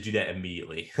do that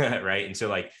immediately, right? And so,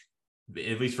 like,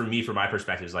 at least for me, from my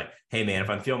perspective, is like, hey man, if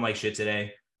I'm feeling like shit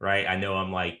today, right, I know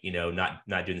I'm like, you know, not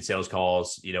doing the sales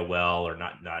calls, you know, well, or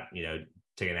not, you know,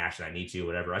 taking action I need to,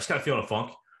 whatever. I just kind of feel in a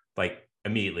funk, like,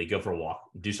 immediately go for a walk,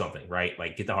 do something, right?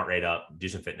 Like, get the heart rate up, do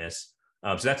some fitness.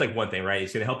 So that's like one thing, right?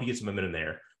 It's going to help you get some momentum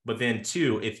there. But then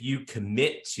two, if you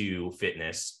commit to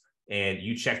fitness and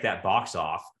you check that box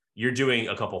off, you're doing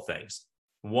a couple things.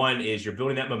 One is you're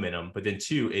building that momentum, but then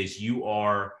two is you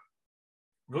are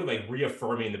really like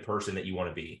reaffirming the person that you want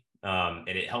to be. And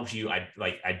it helps you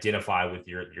identify with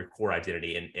your core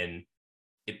identity, and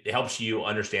it helps you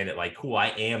understand that, like, cool, I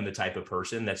am the type of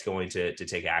person that's going to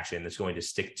take action, that's going to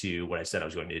stick to what I said I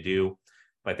was going to do.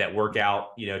 Like that workout,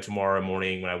 you know, tomorrow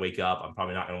morning when I wake up, I'm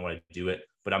probably not going to want to do it,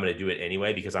 but I'm going to do it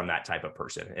anyway because I'm that type of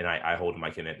person and I hold to my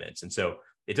commitments. And so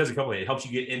it does a couple of things. It helps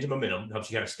you get into momentum,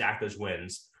 helps you kind of stack those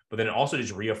wins, but then it also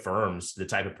just reaffirms the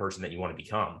type of person that you want to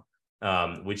become,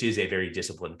 which is a very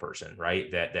disciplined person,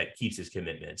 right? That keeps his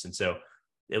commitments. And so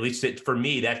at least for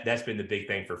me, that's been the big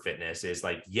thing for fitness is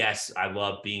like, yes, I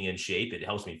love being in shape. It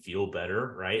helps me feel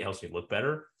better, right? It helps me look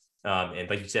better. And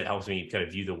like you said, it helps me kind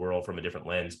of view the world from a different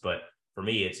lens. But for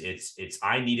me, it's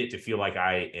I need it to feel like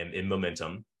I am in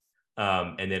momentum.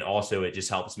 And then also it just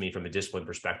helps me from a discipline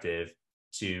perspective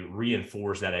to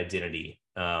reinforce that identity,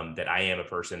 that I am a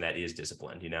person that is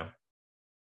disciplined, you know?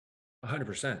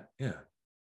 100%. Yeah.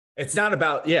 It's not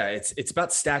about, it's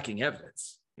about stacking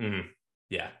evidence. Mm-hmm.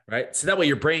 Yeah. Right. So that way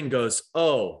your brain goes,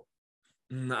 oh,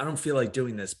 I don't feel like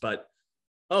doing this, but,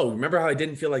 oh, remember how I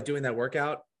didn't feel like doing that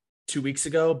workout 2 weeks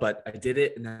ago, but I did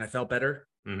it and then I felt better.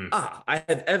 Mm-hmm. I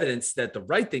have evidence that the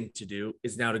right thing to do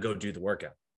is now to go do the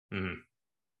workout. Mm-hmm.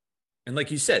 And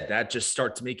like you said, that just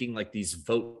starts making like these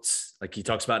votes, like he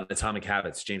talks about in Atomic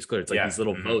Habits, James Clear. It's like these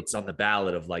little votes on the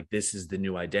ballot of like, this is the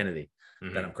new identity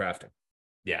that I'm crafting.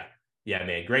 Yeah. Yeah,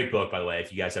 man. Great book, by the way.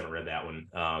 If you guys haven't read that one,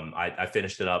 I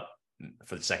finished it up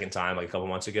for the second time, like a couple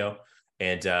months ago.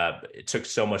 And it took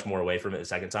so much more away from it the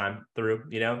second time through,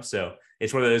 you know? So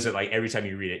it's one of those that like every time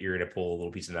you read it, you're going to pull a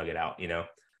little piece of nugget out, you know?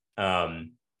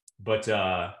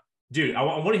 Dude, I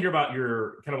want to hear about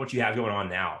your kind of what you have going on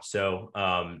now. So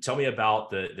tell me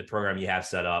about the program you have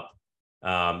set up.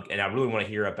 And I really want to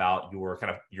hear about your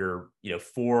kind of your, you know,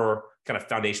 4 kind of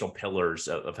foundational pillars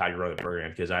of how you run the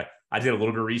program. Because I did a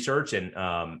little bit of research and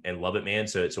love it, man.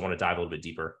 So I want to dive a little bit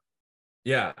deeper.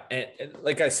 Yeah. And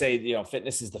like I say, you know,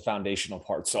 fitness is the foundational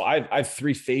part. So I've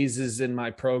 3 phases in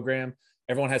my program.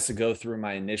 Everyone has to go through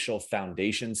my initial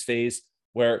foundations phase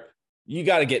where you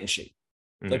got to get in shape.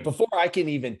 Like before I can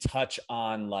even touch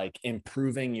on like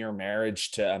improving your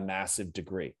marriage to a massive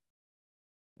degree.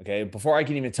 Okay. Before I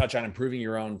can even touch on improving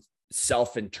your own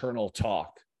internal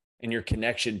talk and your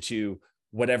connection to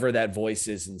whatever that voice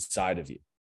is inside of you.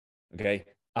 Okay.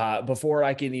 Before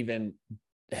I can even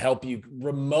help you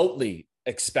remotely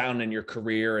expound in your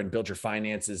career and build your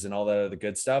finances and all that other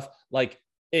good stuff. Like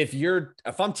if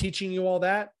I'm teaching you all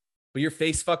that, but you're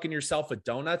face fucking yourself with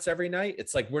donuts every night,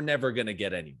 it's like, we're never going to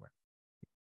get anywhere.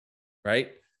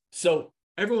 Right. So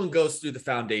everyone goes through the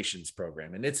foundations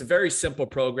program, and it's a very simple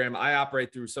program. I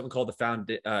operate through something called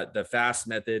the FAST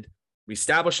method. We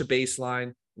establish a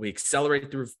baseline. We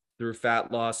accelerate through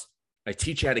fat loss. I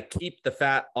teach you how to keep the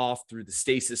fat off through the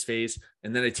stasis phase.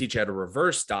 And then I teach you how to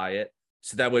reverse diet.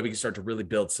 So that way we can start to really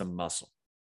build some muscle.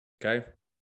 Okay.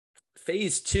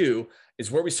 Phase 2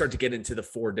 is where we start to get into the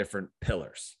 4 different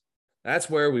pillars. That's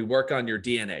where we work on your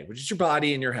DNA, which is your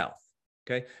body and your health.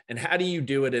 Okay. And how do you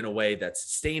do it in a way that's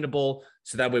sustainable?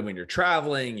 So that way, when you're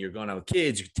traveling, you're going out with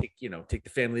kids, you take the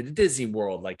family to Disney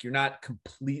World, like you're not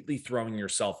completely throwing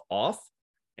yourself off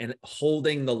and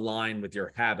holding the line with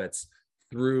your habits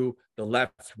through the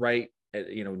left, right,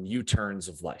 U-turns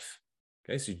of life.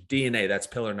 Okay. So DNA, that's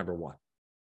pillar number 1.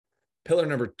 Pillar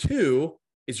number 2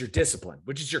 is your discipline,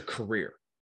 which is your career,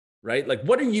 right? Like,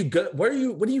 what are you good? What are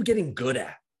you getting good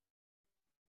at?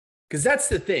 Because that's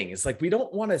the thing. It's like, we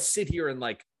don't want to sit here and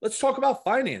like, let's talk about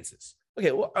finances.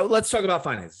 Okay, well, let's talk about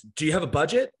finances. Do you have a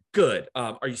budget? Good.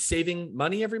 Are you saving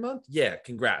money every month? Yeah,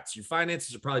 congrats. Your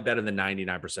finances are probably better than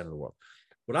 99% of the world.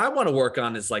 What I want to work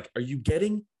on is like, are you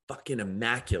getting fucking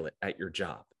immaculate at your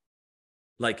job?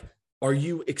 Like, are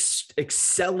you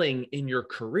excelling in your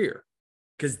career?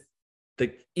 Because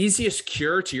the easiest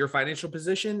cure to your financial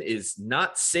position is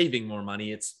not saving more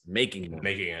money. It's making more.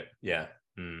 Making it. Yeah.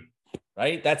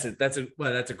 Right. That's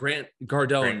a Grant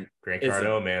Cardone. Grant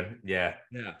Cardone, man. Yeah.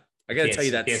 Yeah. I got to tell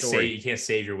you that story. You can't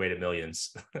save your way to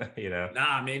millions,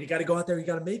 Nah, man, you got to go out there. You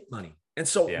got to make money. And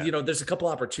so, there's a couple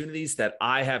opportunities that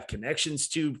I have connections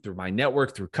to through my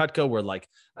network, through Cutco, where like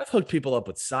I've hooked people up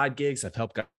with side gigs. I've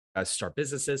helped guys start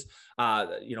businesses.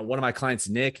 One of my clients,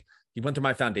 Nick, he went through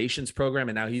my foundations program,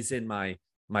 and now he's in my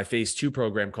phase 2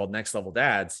 program called Next Level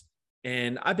Dads.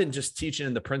 And I've been just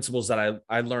teaching the principles that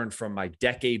I learned from my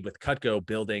decade with Cutco,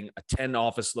 building a 10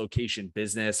 office location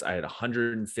business. I had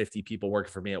 150 people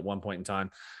working for me at one point in time.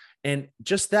 And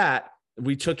just that,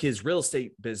 we took his real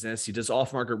estate business. He does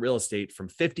off-market real estate from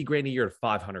 50 grand a year to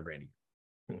 500 grand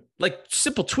a year. Like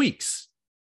simple tweaks.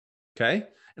 Okay.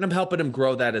 And I'm helping him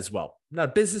grow that as well. I'm not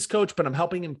a business coach, but I'm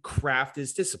helping him craft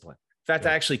his discipline. In fact,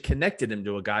 I actually connected him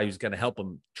to a guy who's going to help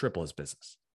him triple his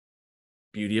business.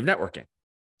 Beauty of networking.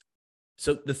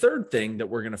 So the third thing that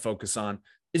we're going to focus on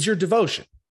is your devotion.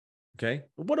 Okay.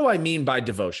 What do I mean by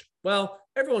devotion? Well,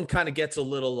 everyone kind of gets a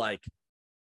little like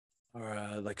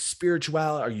spiritual.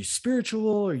 Are you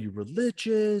spiritual? Are you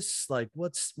religious? Like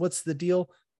what's the deal?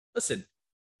 Listen,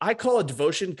 I call it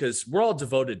devotion because we're all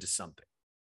devoted to something.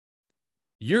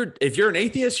 If you're an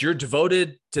atheist, you're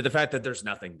devoted to the fact that there's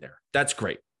nothing there. That's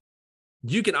great.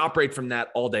 You can operate from that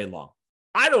all day long.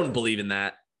 I don't believe in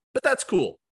that, but that's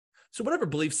cool. So whatever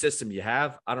belief system you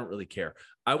have, I don't really care.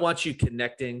 I want you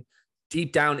connecting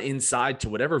deep down inside to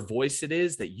whatever voice it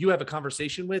is that you have a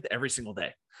conversation with every single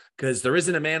day. Because there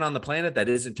isn't a man on the planet that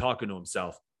isn't talking to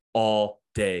himself all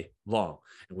day long.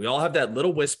 And we all have that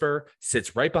little whisper,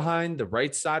 sits right behind the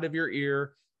right side of your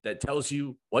ear that tells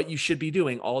you what you should be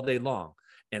doing all day long.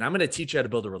 And I'm going to teach you how to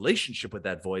build a relationship with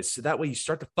that voice. So that way you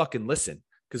start to fucking listen.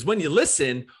 Because when you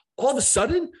listen, all of a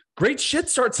sudden, great shit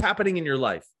starts happening in your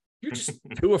life. You're just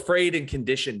too afraid and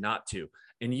conditioned not to.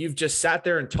 And you've just sat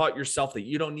there and taught yourself that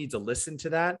you don't need to listen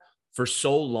to that for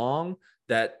so long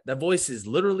that that voice is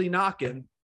literally knocking,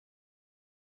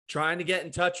 trying to get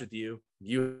in touch with you.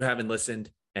 You haven't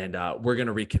listened, and we're going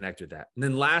to reconnect with that. And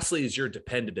then lastly is your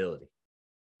dependability.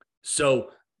 So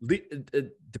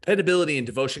dependability and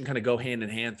devotion kind of go hand in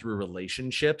hand through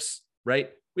relationships,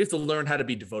 right? We have to learn how to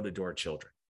be devoted to our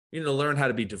children. We need to learn how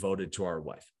to be devoted to our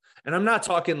wife. And I'm not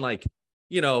talking like,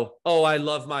 I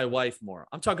love my wife more.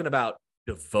 I'm talking about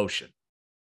devotion,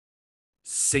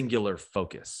 singular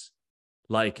focus.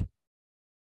 Like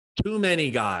too many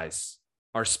guys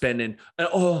are spending,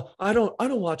 I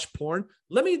don't watch porn.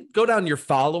 Let me go down your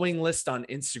following list on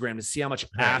Instagram to see how much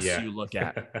ass you look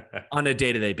at on a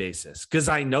day-to-day basis. Cause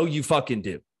I know you fucking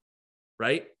do,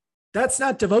 right? That's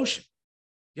not devotion.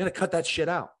 You got to cut that shit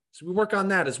out. So we work on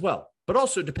that as well, but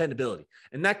also dependability.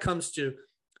 And that comes to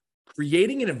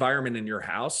creating an environment in your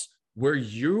house where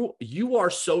you are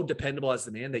so dependable as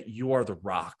the man that you are the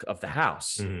rock of the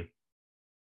house. Mm-hmm.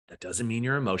 That doesn't mean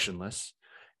you're emotionless.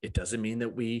 It doesn't mean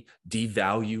that we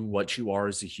devalue what you are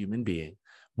as a human being.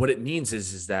 What it means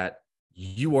is that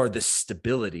you are the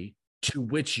stability to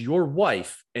which your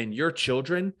wife and your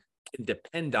children can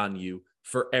depend on you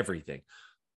for everything.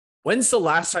 When's the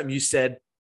last time you said,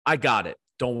 I got it,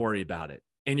 don't worry about it,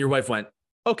 and your wife went,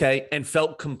 okay, and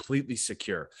felt completely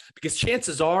secure? Because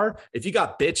chances are, if you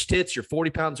got bitch tits, you're 40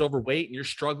 pounds overweight, and you're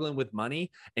struggling with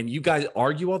money, and you guys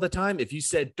argue all the time, if you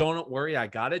said, don't worry, I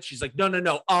got it, she's like,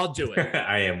 no, I'll do it.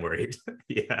 I am worried.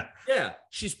 Yeah.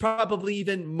 She's probably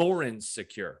even more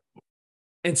insecure.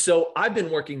 And so I've been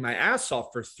working my ass off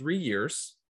for 3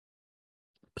 years,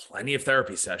 plenty of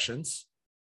therapy sessions.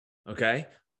 Okay.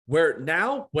 Where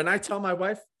now, when I tell my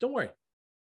wife, don't worry,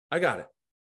 I got it,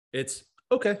 it's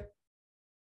okay.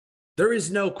 There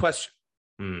is no question.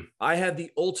 I have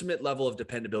the ultimate level of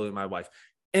dependability in my wife.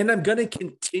 And I'm going to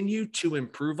continue to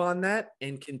improve on that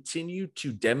and continue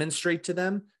to demonstrate to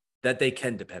them that they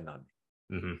can depend on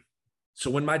me.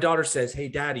 So when my daughter says, hey,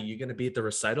 daddy, you going to be at the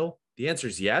recital? The answer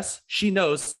is yes. She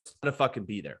knows I'm going to fucking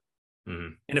be there.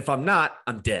 And if I'm not,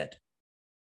 I'm dead.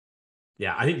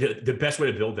 Yeah, I think the best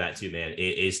way to build that too, man,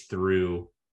 is through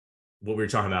what we were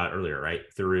talking about earlier, right?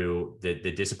 Through the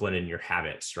discipline in your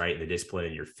habits, right? And the discipline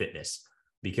in your fitness.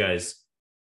 Because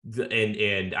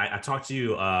I talked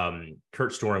to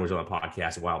Kurt Storing was on a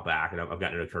podcast a while back, and I've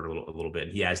gotten to know Kurt a little bit.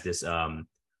 And he has this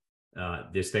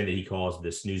this thing that he calls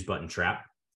the snooze button trap,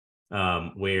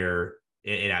 where,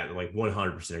 and I like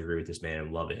 100% agree with this, man,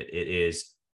 and love it. It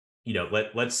is,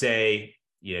 let's say,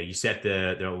 you set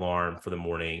the alarm for the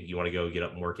morning. You want to go get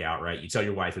up and work out, right? You tell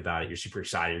your wife about it. You're super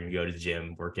excited. You're going to go to the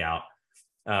gym, work out.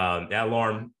 That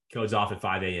alarm goes off at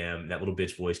 5 a.m. That little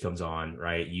bitch voice comes on,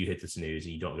 right? You hit the snooze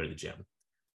and you don't go to the gym.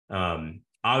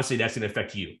 Obviously, that's going to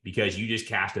affect you because you just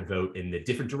cast a vote in the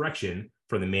different direction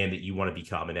from the man that you want to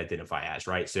become and identify as,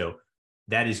 right? So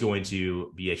that is going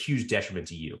to be a huge detriment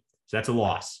to you. So that's a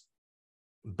loss.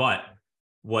 But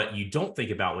what you don't think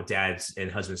about, what dads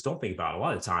and husbands don't think about a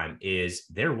lot of the time, is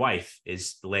their wife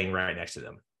is laying right next to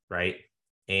them, right?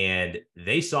 And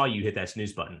they saw you hit that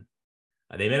snooze button.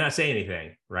 They may not say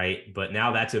anything, right? But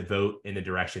now that's a vote in the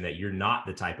direction that you're not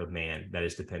the type of man that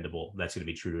is dependable, that's going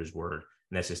to be true to his word,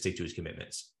 and that's going to stick to his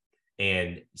commitments.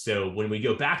 And so when we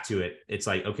go back to it, it's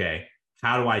like, okay,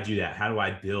 how do I do that? How do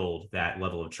I build that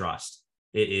level of trust?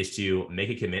 It is to make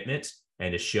a commitment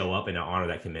and to show up and to honor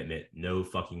that commitment, no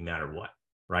fucking matter what,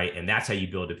 right? And that's how you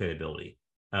build dependability,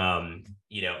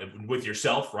 with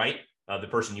yourself, right? The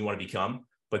person you want to become,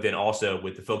 but then also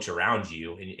with the folks around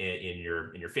you in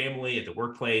your family, at the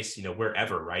workplace,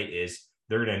 wherever, right? Is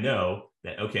they're going to know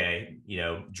that, okay,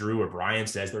 Drew or Brian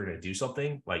says they're going to do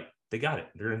something, like they got it.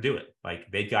 They're going to do it.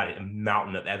 Like they've got a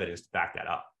mountain of evidence to back that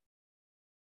up.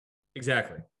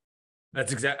 Exactly.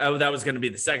 That's exactly, that was going to be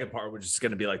the second part, which is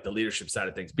going to be like the leadership side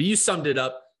of things, but you summed it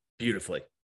up beautifully.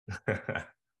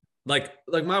 like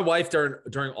my wife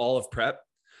during all of prep.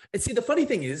 And see, the funny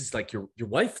thing is like your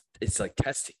wife is like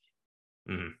testing.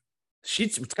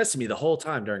 She's testing me the whole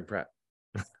time during prep.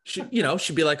 She'd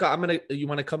be like, oh, you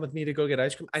want to come with me to go get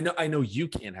ice cream? I know you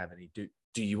can't have any. Do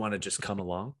you want to just come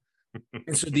along?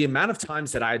 And so the amount of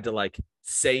times that I had to like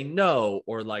say no,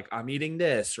 or like I'm eating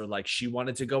this, or like she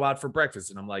wanted to go out for breakfast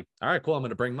and I'm like, all right, cool, I'm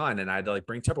going to bring mine. And I had to like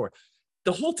bring Tupperware.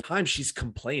 The whole time she's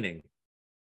complaining,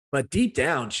 but deep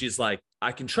down she's like,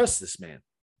 I can trust this man.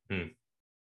 And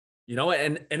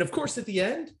of course at the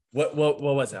end, what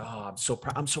was it? Oh, I'm so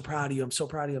proud of you. I'm so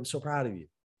proud of you. I'm so proud of you.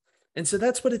 And so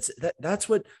that's where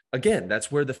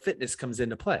the fitness comes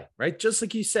into play, right? Just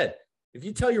like you said, if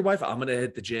you tell your wife, I'm going to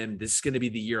hit the gym, this is going to be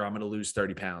the year I'm going to lose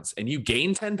 30 pounds, and you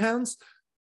gain 10 pounds,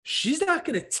 she's not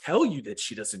going to tell you that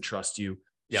she doesn't trust you.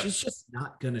 Yep. She's just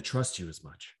not going to trust you as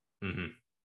much.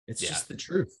 It's just the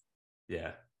truth.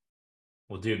 Yeah.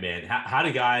 Well, dude, man, how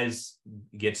do guys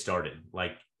get started?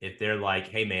 Like if they're like,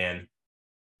 hey man,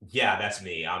 yeah, that's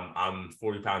me. I'm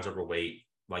 40 pounds overweight.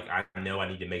 Like, I know I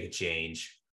need to make a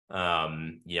change.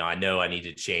 I know I need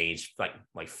to change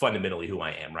like fundamentally who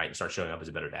I am, right? And start showing up as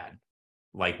a better dad.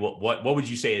 Like what would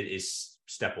you say is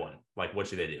step one? Like, what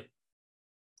should they do?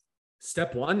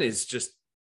 Step one is just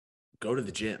go to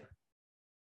the gym.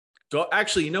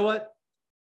 Actually, you know what?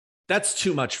 That's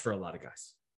too much for a lot of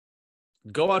guys.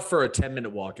 Go out for a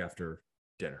 10-minute walk after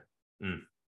dinner.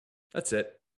 That's it.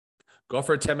 Go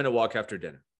for a 10-minute walk after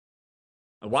dinner.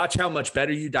 And watch how much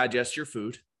better you digest your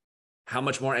food, how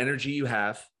much more energy you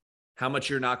have, how much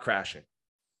you're not crashing.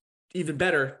 Even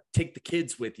better, take the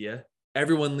kids with you.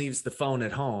 Everyone leaves the phone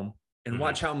at home, and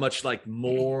watch how much like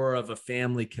more of a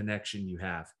family connection you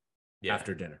have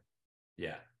after dinner.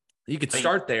 Yeah. You could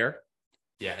start there.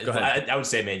 Yeah. Go ahead. I would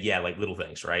say, man, yeah, like little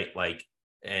things, right? Like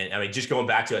And I mean, just going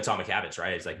back to Atomic Habits,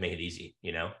 right? It's like, make it easy,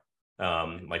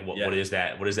 like what is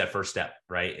that? What is that first step?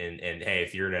 Right. And hey,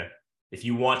 if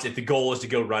if the goal is to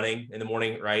go running in the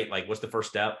morning, right? Like, what's the first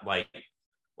step? Like,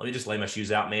 let me just lay my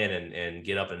shoes out, man, and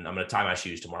get up, and I'm going to tie my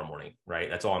shoes tomorrow morning. Right.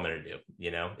 That's all I'm going to do,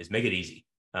 is make it easy.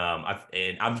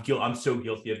 I'm so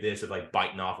guilty of this, of like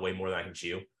biting off way more than I can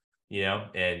chew,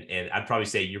 and I'd probably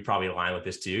say you're probably aligned with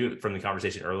this too, from the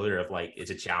conversation earlier, of like,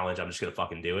 it's a challenge. I'm just going to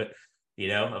fucking do it,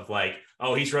 of like,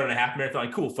 oh, he's running a half marathon.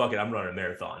 Like, cool. Fuck it. I'm running a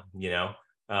marathon,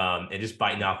 and just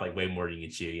biting off like way more than you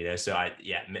can chew, So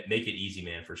make it easy,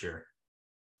 man, for sure.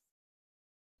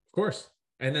 Of course.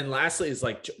 And then lastly is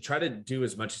like, try to do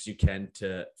as much as you can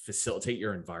to facilitate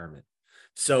your environment.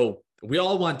 So we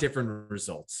all want different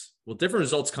results. Well, different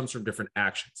results comes from different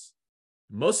actions.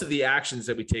 Most of the actions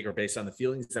that we take are based on the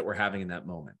feelings that we're having in that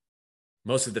moment.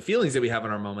 Most of the feelings that we have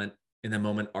in that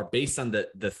moment are based on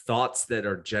the thoughts that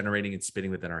are generating and spinning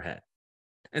within our head.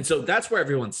 And so that's where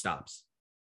everyone stops,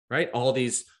 right? All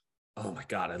these, oh my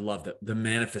God, I love the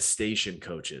manifestation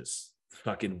coaches,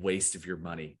 fucking waste of your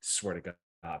money. Swear to God.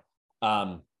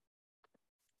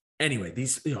 Anyway,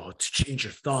 these, to change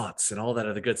your thoughts and all that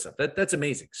other good stuff. That's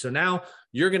amazing. So now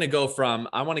you're going to go from,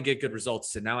 I want to get good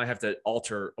results, to now I have to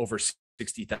alter over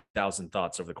 60,000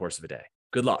 thoughts over the course of a day.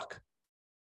 Good luck.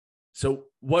 So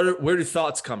where do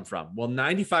thoughts come from? Well,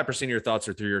 95% of your thoughts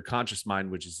are through your conscious mind,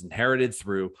 which is inherited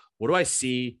through, what do I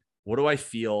see? What do I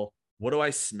feel? What do I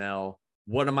smell?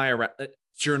 What am I around?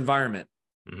 It's your environment.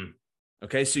 Mm-hmm.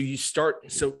 Okay. So you start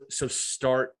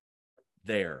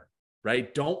there.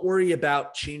 Right? Don't worry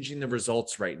about changing the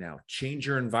results right now. Change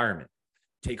your environment.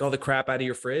 Take all the crap out of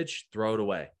your fridge, throw it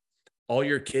away. All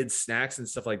your kids' snacks and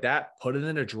stuff like that, put it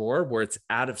in a drawer where it's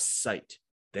out of sight.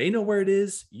 They know where it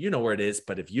is, you know where it is,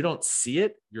 but if you don't see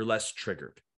it, you're less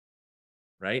triggered.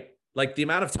 Right? Like the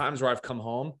amount of times where I've come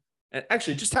home, and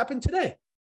actually it just happened today.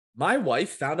 My wife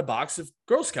found a box of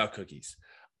Girl Scout cookies.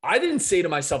 I didn't say to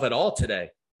myself at all today,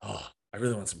 oh, I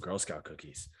really want some Girl Scout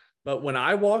cookies. But when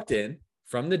I walked in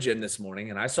from the gym this morning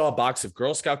and I saw a box of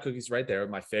Girl Scout cookies right there,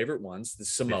 my favorite ones, the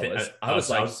Samoas. I was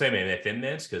saying, man, they Thin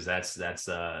Mints, because that's it's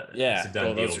a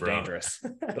done deal, those are bro. dangerous.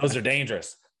 Those are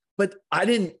dangerous. But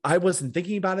I wasn't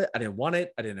thinking about it. I didn't want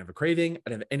it. I didn't have a craving. I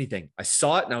didn't have anything. I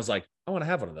saw it and I was like, I want to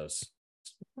have one of those.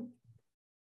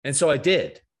 And so I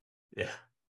did. Yeah.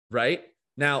 Right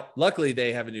now, luckily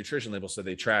they have a nutrition label, so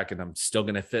they track, and I'm still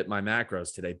going to fit my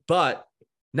macros today. But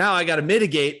now I got to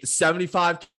mitigate the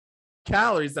 75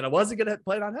 calories that I wasn't going to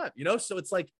plan on having, so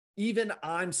it's like, even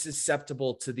I'm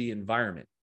susceptible to the environment,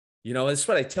 it's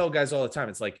what I tell guys all the time.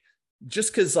 It's like,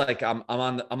 just because like I'm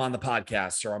on the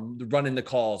podcast, or I'm running the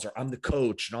calls, or I'm the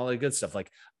coach and all that good stuff. Like,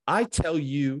 I tell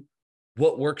you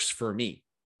what works for me,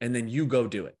 and then you go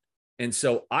do it. And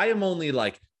so I am only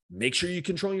like, make sure you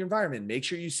control your environment, make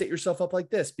sure you set yourself up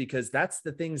like this, because that's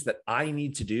the things that I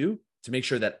need to do to make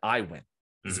sure that I win.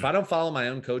 Because if I don't follow my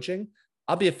own coaching,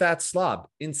 I'll be a fat slob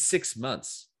in 6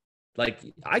 months. Like,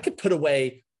 I could put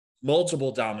away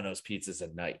multiple Domino's pizzas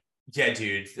at night. Yeah,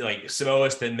 dude. Like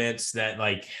Samoa's, Thin Mints, that,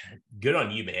 like, good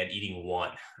on you, man, eating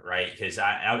one, right? Because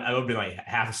I would be like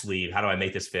half asleep. How do I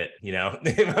make this fit? In my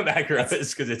macros,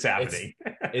 because it's happening.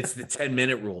 It's the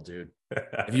 10-minute rule, dude.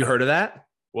 Have you heard of that?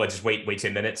 What? Just wait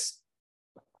 10 minutes.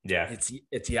 Yeah.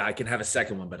 It's I can have a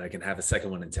second one, but I can have a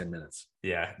second one in 10 minutes.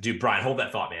 Yeah. Dude, Brian, hold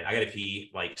that thought, man. I got to pee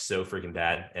like so freaking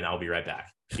bad, and I'll be right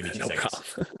back. Give me 2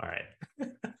 seconds. All right.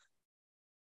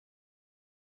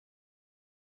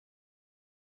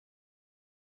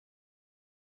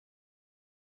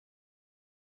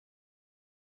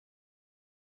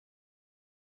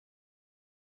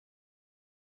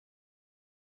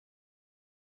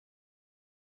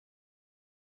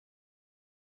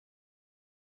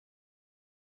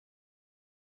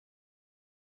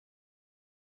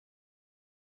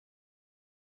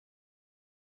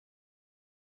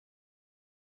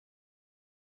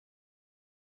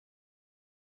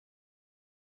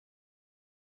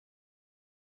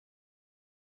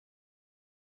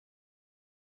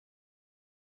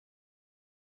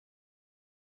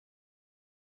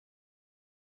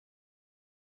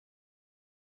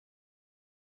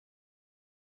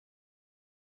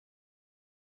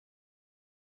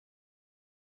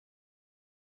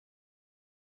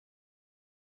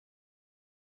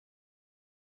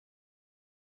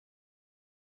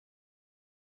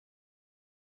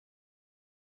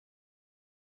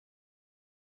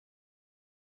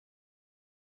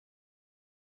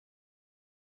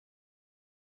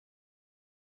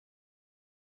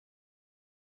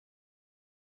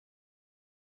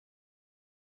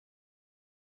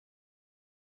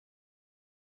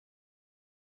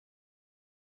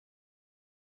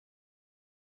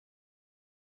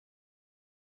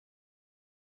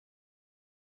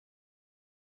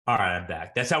 All right, I'm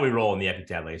back. That's how we roll in the Epic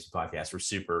Dad Legacy podcast. We're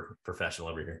super professional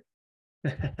over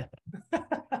here.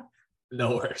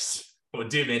 No worries. Well,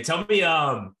 dude, man, tell me.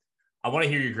 I want to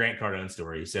hear your Grant Cardone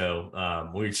story. So,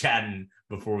 we were chatting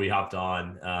before we hopped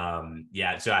on.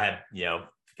 Yeah. So I had,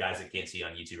 guys that can't see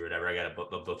on YouTube or whatever. I got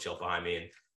a bookshelf behind me, and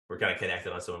we're kind of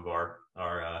connected on some of our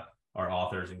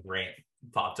authors. And Grant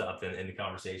popped up in the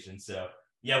conversation. So,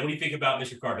 yeah, what do you think about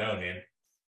Mr. Cardone, man?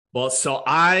 Well, so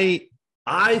I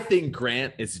think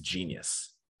Grant is a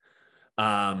genius.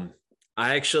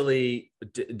 I actually,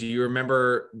 do you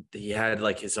remember he had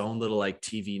like his own little like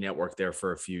TV network there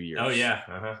for a few years? Oh yeah.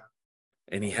 Uh-huh.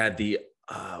 And he had the,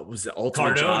 was the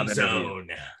ultimate job interview.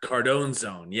 Cardone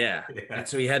Zone. Yeah. And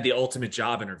so he had the ultimate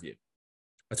job interview.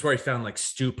 That's where he found like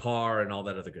Stu Parr and all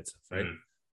that other good stuff. Right.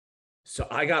 So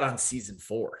I got on season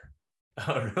 4.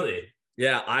 Oh, really?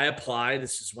 Yeah. I applied.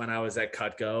 This is when I was at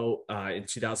Cutco in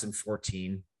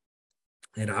 2014.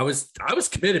 And I was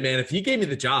committed, man. If he gave me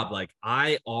the job, like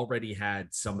I already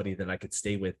had somebody that I could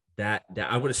stay with that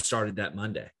I would have started that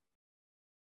Monday.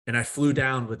 And I flew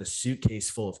down with a suitcase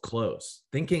full of clothes,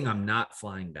 thinking I'm not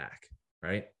flying back,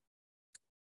 right?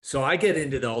 So I get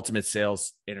into the ultimate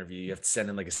sales interview. You have to send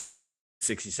in like a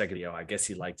 60-second video. I guess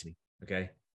he liked me, okay?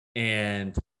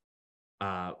 And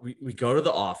we go to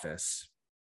the office,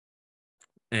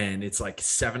 and it's like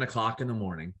 7:00 in the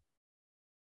morning.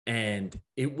 And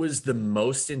it was the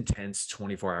most intense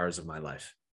 24 hours of my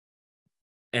life.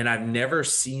 And I've never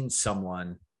seen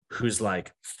someone who's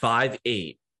like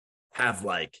 5'8" have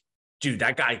like, dude,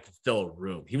 that guy could fill a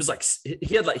room. He was like,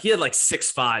 he had like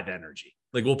 6'5" energy.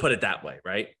 Like, we'll put it that way.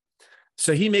 Right.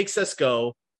 So he makes us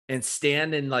go and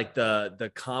stand in like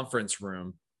the conference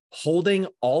room holding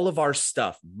all of our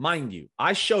stuff. Mind you,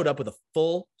 I showed up with a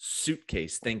full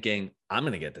suitcase thinking I'm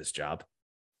going to get this job.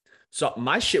 So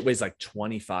my shit weighs like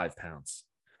 25 pounds.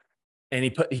 And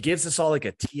he gives us all like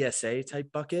a TSA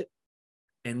type bucket.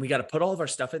 And we got to put all of our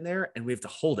stuff in there, and we have to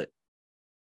hold it.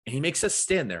 And he makes us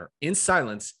stand there in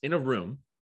silence in a room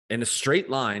in a straight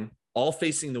line, all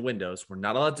facing the windows. We're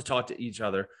not allowed to talk to each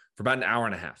other for about an hour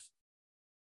and a half.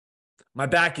 My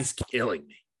back is killing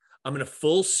me. I'm in a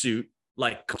full suit,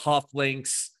 like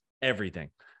cufflinks, everything.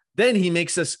 Then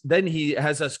he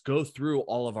has us go through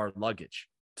all of our luggage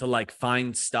to like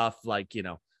find stuff, like,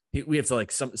 we have to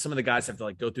like, some of the guys have to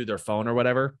like go through their phone or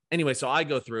whatever. Anyway, so I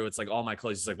go through, it's like all my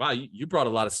clothes. He's like, wow, you brought a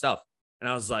lot of stuff. And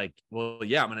I was like, well,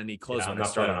 yeah, I'm going to need clothes when I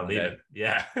start on the day.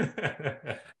 Yeah.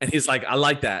 And he's like, I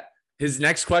like that. His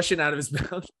next question out of his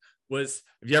mouth was,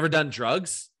 have you ever done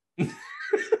drugs?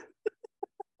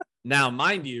 Now,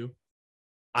 mind you,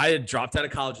 I had dropped out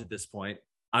of college at this point.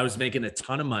 I was making a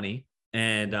ton of money.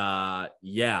 And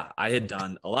yeah, I had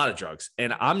done a lot of drugs.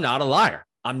 And I'm not a liar.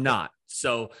 I'm not.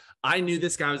 So I knew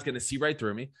this guy was going to see right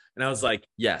through me. And I was like,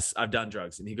 yes, I've done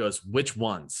drugs. And he goes, which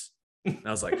ones? And I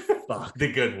was like, fuck.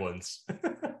 The good ones.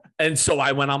 And so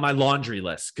I went on my laundry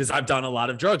list because I've done a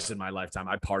lot of drugs in my lifetime.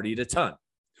 I partied a ton.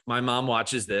 If my mom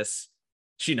watches this,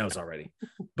 she knows already.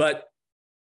 But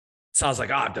so I was like,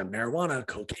 I've done marijuana,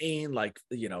 cocaine, like,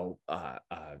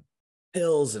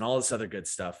 pills and all this other good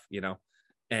stuff,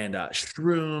 and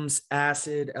shrooms,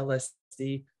 acid,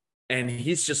 LSD. And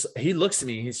he looks at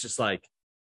me, he's just like,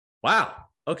 wow,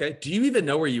 okay. Do you even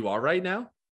know where you are right now?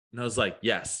 And I was like,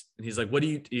 yes. And he's like,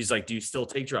 he's like, do you still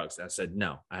take drugs? And I said,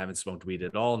 no, I haven't smoked weed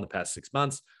at all in the past 6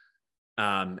 months.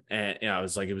 And I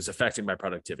was like, it was affecting my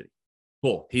productivity.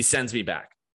 Cool. He sends me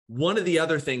back. One of the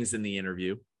other things in the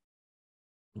interview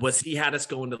was he had us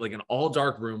go into like an all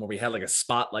dark room where we had like a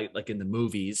spotlight, like in the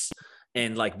movies.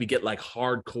 And like, we get like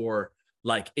hardcore,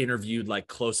 like interviewed, like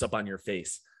close up on your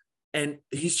face. And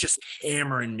he's just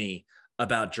hammering me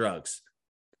about drugs.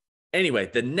 Anyway,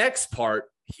 the next part,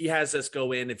 he has us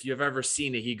go in. If you've ever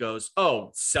seen it, he goes,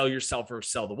 oh, sell yourself or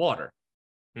sell the water.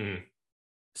 Mm-hmm.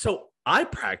 So I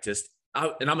practiced,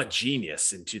 and I'm a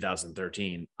genius in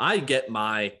 2013. I get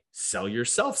my sell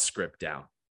yourself script down.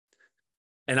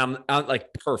 And I'm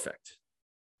like, perfect.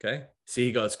 Okay. See,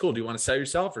 he goes, cool. Do you want to sell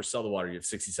yourself or sell the water? You have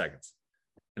 60 seconds.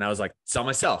 And I was like, sell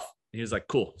myself. And he was like,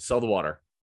 cool, sell the water.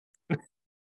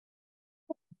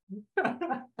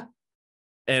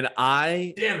 And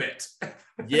damn it.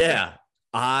 Yeah,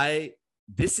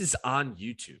 this is on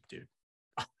YouTube, dude.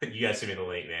 You guys send me the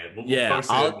link, man.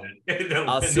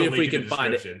 I'll see if we can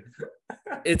find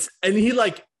it. And he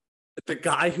like, the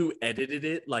guy who edited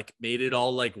it, like made it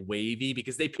all like wavy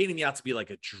because they painted me out to be like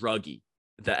a druggie,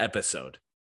 the episode,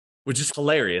 which is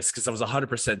hilarious because I was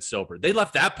 100% sober. They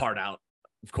left that part out,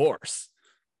 of course.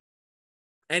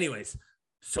 Anyways,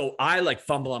 so I like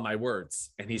fumble on my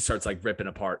words and he starts like ripping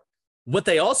apart. What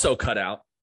they also cut out,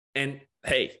 and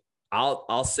hey,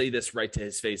 I'll say this right to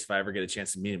his face if I ever get a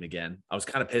chance to meet him again. I was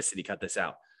kind of pissed that he cut this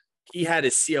out. He had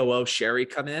his COO Sherry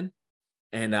come in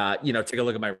and take a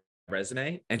look at my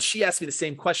resume, and she asked me the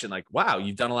same question, like, "Wow,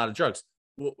 you've done a lot of drugs.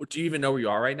 Well, do you even know where you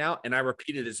are right now?" And I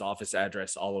repeated his office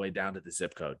address all the way down to the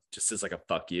zip code, just as like a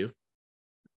fuck you.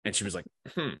 And she was like,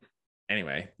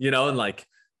 anyway, and like,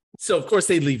 so of course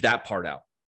they leave that part out.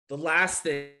 The last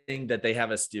thing that they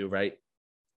have us do, right,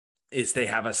 is they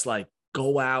have us like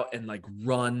go out and like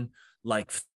run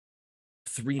like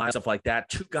 3 miles, stuff like that.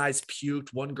 2 guys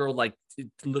puked. One girl like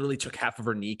literally took half of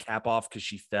her kneecap off because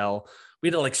she fell. We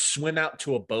had to like swim out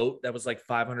to a boat that was like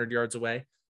 500 yards away.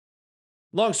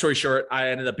 Long story short, I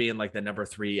ended up being like the number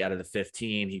 3 out of the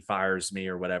 15. He fires me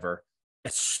or whatever.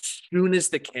 As soon as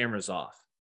the camera's off,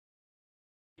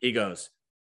 he goes,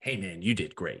 "Hey man, you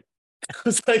did great." I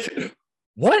was like,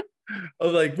 "What?" I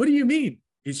was like, "What do you mean?"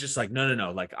 He's just like,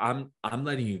 no. Like, I'm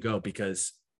letting you go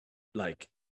because, like,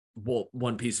 well,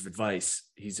 one piece of advice.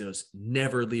 He says,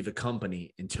 never leave a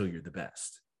company until you're the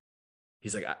best.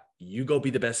 He's like, you go be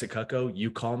the best at Cutco.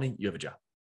 You call me, you have a job.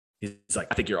 He's like,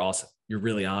 I think you're awesome. You're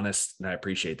really honest, and I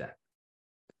appreciate that.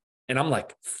 And I'm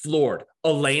like floored.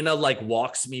 Elena like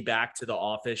walks me back to the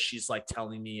office. She's like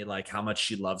telling me like how much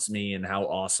she loves me and how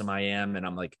awesome I am. And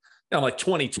I'm like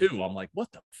 22. I'm like,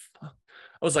 what the fuck?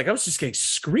 I was just getting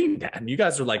screamed at, and you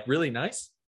guys are like really nice.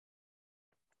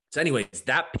 So anyways,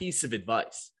 that piece of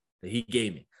advice that he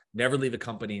gave me, never leave a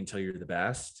company until you're the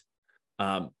best,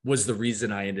 was the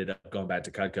reason I ended up going back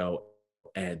to Cutco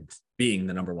and being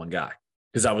the number 1 guy.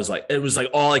 Because it was like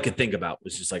all I could think about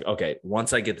was just like, okay,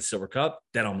 once I get the silver cup,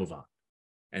 then I'll move on.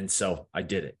 And so I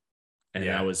did it. And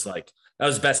that was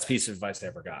the best piece of advice I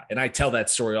ever got. And I tell that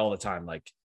story all the time, like,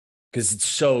 because it's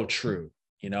so true.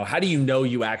 How do you know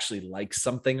you actually like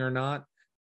something or not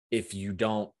if you're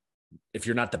not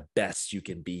the best you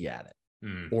can be at it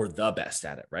or the best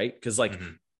at it, right? Because like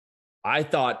I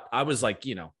thought I was like,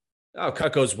 oh,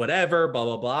 Cutco's whatever, blah,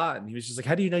 blah, blah. And he was just like,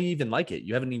 how do you know you even like it?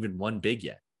 You haven't even won big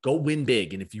yet. Go win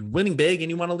big. And if you're winning big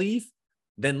and you want to leave,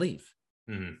 then leave.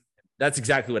 Mm-hmm. That's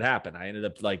exactly what happened. I ended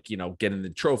up like, getting the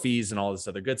trophies and all this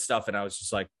other good stuff. And I was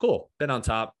just like, cool, been on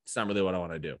top. It's not really what I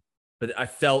want to do. But I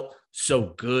felt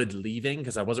so good leaving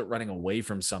because I wasn't running away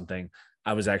from something.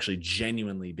 I was actually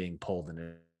genuinely being pulled in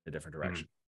a different direction.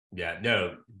 Yeah,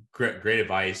 no, great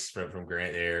advice from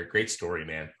Grant there. Great story,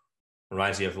 man.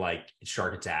 Reminds me of like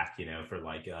Shark Attack, for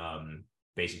like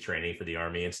basic training for the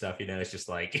Army and stuff. It's just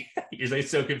like you're like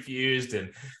so confused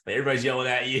and like, everybody's yelling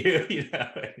at you.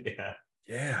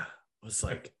 Yeah. It was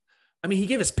like, I mean, he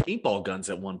gave us paintball guns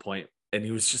at one point, and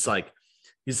he was just like,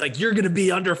 you're gonna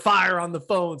be under fire on the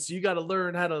phone, so you got to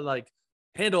learn how to like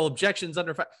handle objections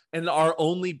under fire. And our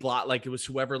only block, like it was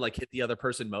whoever like hit the other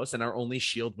person most, and our only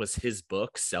shield was his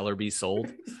book, Sell or Be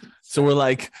Sold. So we're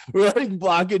like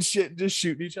blocking shit and just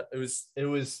shooting each other. It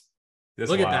was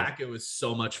looking back, it was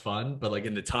so much fun, but like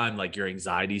in the time, like your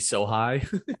anxiety's so high.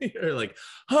 You're like,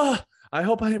 I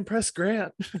hope I impress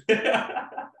Grant. Yeah,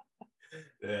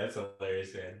 that's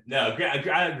hilarious, man. No,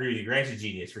 I agree with you. Grant's a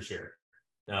genius for sure.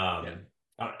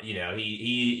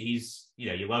 He's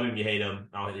you love him, you hate him.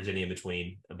 I don't think there's any in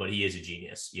between, but he is a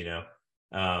genius,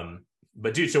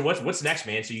 But dude, so what's next,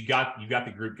 man? So you got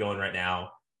the group going right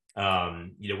now.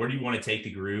 Where do you want to take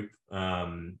the group?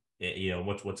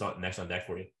 What's next on deck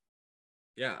for you?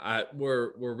 Yeah,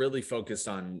 we're really focused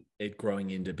on it growing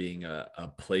into being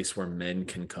a place where men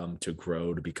can come to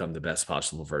grow to become the best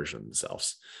possible version of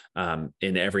themselves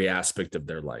in every aspect of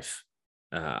their life.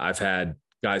 I've had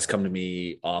guys come to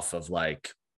me off of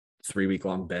like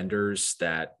 3-week-long benders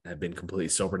that have been completely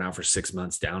sober now for 6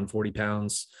 months, down 40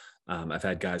 pounds. I've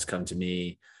had guys come to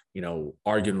me,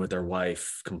 arguing with their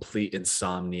wife, complete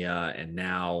insomnia, and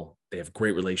now they have a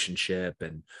great relationship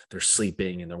and they're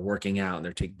sleeping and they're working out and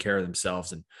they're taking care of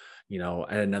themselves. And, I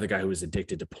had another guy who was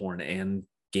addicted to porn and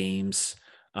games.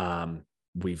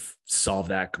 We've solved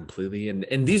that completely.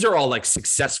 And these are all like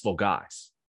successful guys,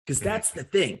 because that's the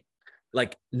thing.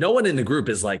 Like no one in the group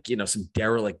is like, some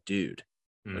derelict dude.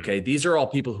 Okay. These are all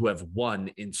people who have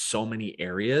won in so many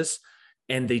areas,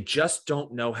 and they just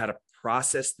don't know how to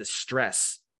process the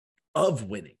stress of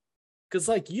winning. Because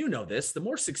like, this, the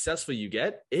more successful you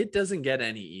get, it doesn't get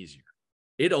any easier.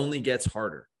 It only gets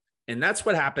harder. And that's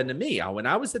what happened to me. When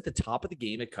I was at the top of the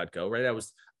game at Cutco, right?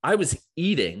 I was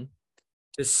eating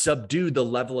to subdue the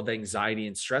level of anxiety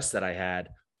and stress that I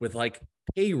had with like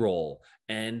payroll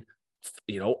and,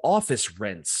 office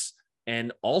rents,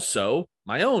 and also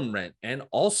my own rent, and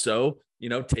also,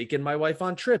 taking my wife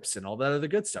on trips and all that other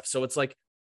good stuff. So it's like,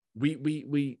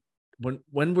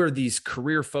 when we're these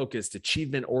career focused,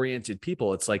 achievement oriented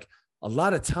people, it's like a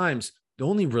lot of times the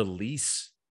only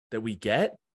release that we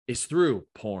get is through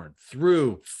porn,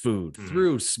 through food,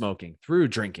 through smoking, through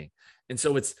drinking. And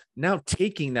so it's now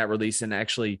taking that release and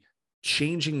actually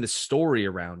changing the story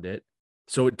around it.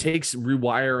 So it takes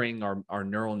rewiring our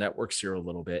neural networks here a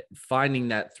little bit, finding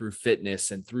that through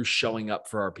fitness and through showing up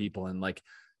for our people and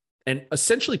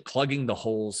essentially plugging the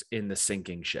holes in the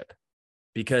sinking ship.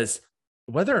 Because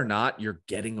whether or not you're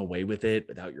getting away with it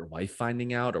without your wife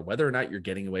finding out, or whether or not you're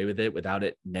getting away with it without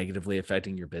it negatively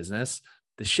affecting your business,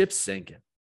 the ship's sinking.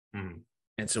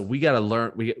 And so we got to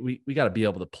learn, we got to be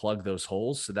able to plug those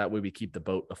holes so that way we keep the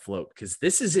boat afloat, because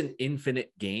this is an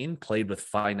infinite game played with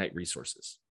finite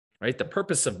resources, right? The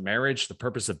purpose of marriage, the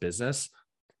purpose of business,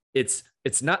 it's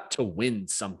not to win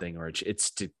something, or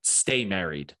it's to stay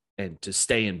married and to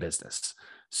stay in business.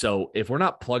 So if we're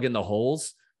not plugging the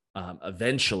holes,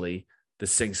 eventually the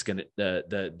ship's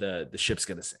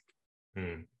gonna sink.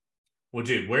 Well,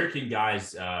 dude, where can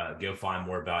guys go find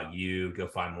more about you, go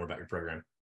find more about your program?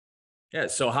 Yeah,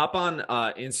 so hop on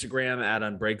Instagram at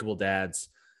Unbreakable Dads.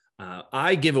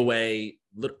 I give away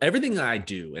everything that I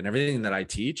do, and everything that I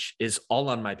teach is all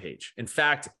on my page. In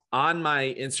fact, on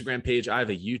my Instagram page, I have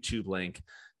a YouTube link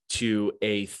to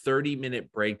a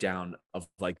 30-minute breakdown of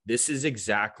this is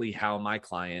exactly how my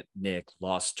client, Nick,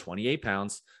 lost 28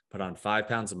 pounds, put on 5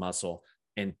 pounds of muscle,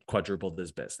 and quadrupled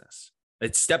his business.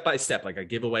 It's step by step. I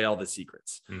give away all the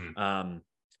secrets. And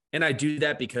I do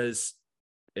that because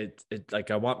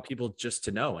I want people just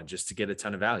to know and just to get a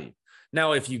ton of value.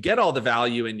 Now, if you get all the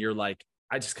value and you're like,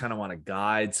 I just kind of want a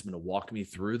guide, someone to walk me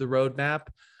through the roadmap,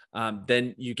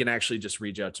 then you can actually just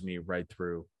reach out to me right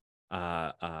through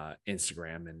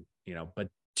Instagram, and, but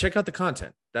check out the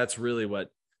content. That's really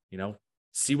what,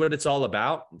 see what it's all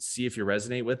about and see if you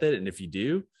resonate with it. And if you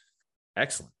do,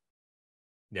 excellent.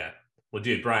 Yeah. Well,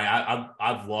 dude, Bryan,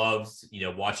 I've loved,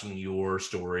 watching your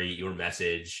story, your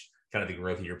message, kind of the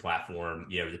growth of your platform,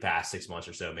 the past 6 months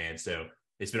or so, man. So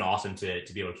it's been awesome to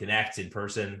be able to connect in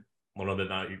person, a little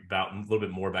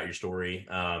bit more about your story.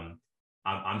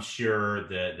 I'm sure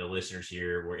the listeners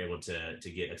here were able to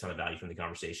get a ton of value from the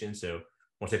conversation. So I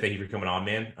want to say thank you for coming on,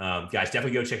 man. Guys,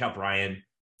 definitely go check out Bryan.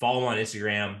 Follow him on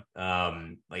Instagram.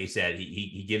 Like you said,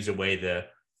 he gives away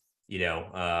he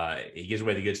gives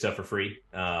away the good stuff for free.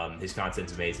 His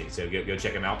content's amazing. So go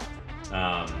check him out.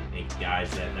 And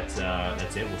guys, that's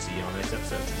it. We'll see you on the next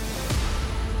episode.